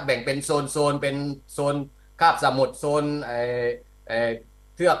นะครับแบ่งเป็นโซนเป็นโซนคาบสมุทรโซน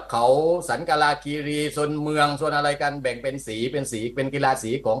เทือกเขาสันกาลาคีรีโซนเมืองโซนอะไรกันแบ่งเป็นสีเป็นกีฬา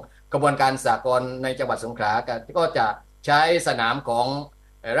สีของกระบวนการสหกรณ์ในจังหวัดสงขลาก็จะใช้สนามของ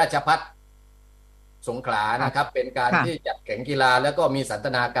ราชภัฏสงขลานะครับเป็นการที่จัดแข่งกีฬาแล้วก็มีสันท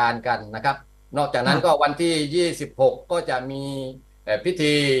นาการกันนะครับนอกจากนั้นก็วันที่26ก็จะมีพิ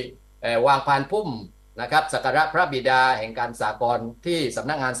ธีวางพานพุ่มนะครับสักการะพระบิดาแห่งการสหกรณ์ที่สำ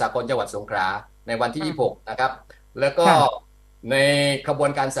นักงานสหกรณ์จังหวัดสงขลาในวันที่26นะครับแล้วก็ในขบว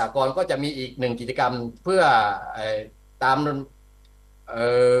นการสหกรณ์ก็จะมีอีก1กิจกรรมเพื่อตาม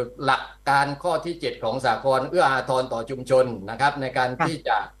หลักการข้อที่7ของสหกรณ์เอื้ออาทรต่อชุมชนนะครับในการที่จ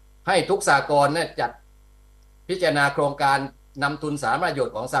ะให้ทุกสหกรณ์เนี่ยจัดพิจารณาโครงการนำทุนสาธารณประโยช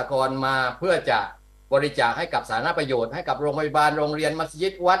น์ของสหกรณ์มาเพื่อจะบริจาคให้กับสาธารณประโยชน์ให้กับโรงพยาบาลโรงเรียนมัสยิ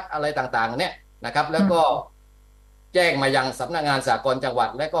ดวัดอะไรต่างๆเนี่ยนะครับแล้วก็แจ้งมายังสำนักงานสหกรณ์จังหวัด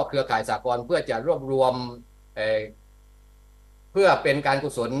และก็เครือข่ายสหกรณ์เพื่อจะรวบรวมเพื่อเป็นการกุ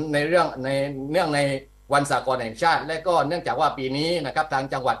ศลในเรื่องในวันสหกรณ์แห่งชาติและก็เนื่องจากว่าปีนี้นะครับทาง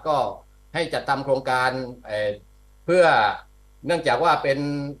จังหวัดก็ให้จัดทำโครงการเพื่อเนื่องจากว่าเป็น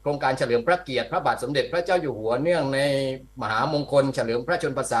โครงการเฉลิมพระเกียรติพระบาทสมเด็จพระเจ้าอยู่หัวเนื่องในมหามงคลเฉลิมพระช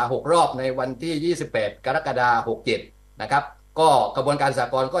นมพรรษา6 รอบในวันที่28 กรกฎาคม 67นะครับก็กระบวนการสห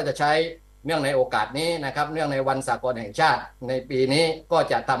กรณ์ก็จะใช้เนื่องในโอกาสนี้นะครับเนื่องในวันสหกรณ์แห่งชาติในปีนี้ก็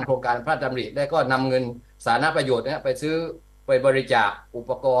จะทำโครงการพระราชดำริและก็นำเงินสาธารณประโยชน์ไปบริจาคอุ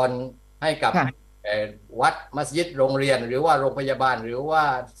ปกรณ์ให้กับวัดมัสยิดโรงเรียนหรือว่าโรงพยาบาลหรือว่า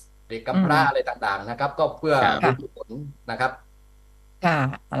เด็กกำพร้าอะไรต่างๆนะครับก็เพื่อผลนะครับค่ะ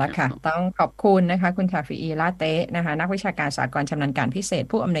เอาละค่ะต้องขอบคุณนะคะคุณชาฟีอีลาเตะนะคะนักวิชาการสหกรณ์ชำนาญการพิเศษ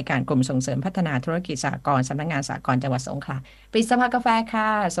ผู้อำนวยการกลุ่มส่งเสริมพัฒนาธุรกิจสหกรณ์สำนักงานสหกรณ์จังหวัดสงขลาปิดสภากาแฟค่ะ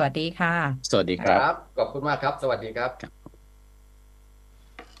สวัสดีค่ะสวัสดีครับขอบคุณมากครับสวัสดีครับ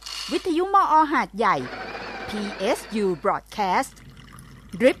วิทยุมอ.หาดใหญ่ PSU Broadcast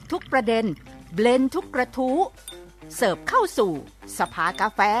ดริปทุกประเด็นเบลนทุกกระทู้เสิร์ฟเข้าสู่สภากา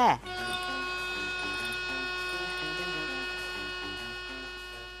แฟ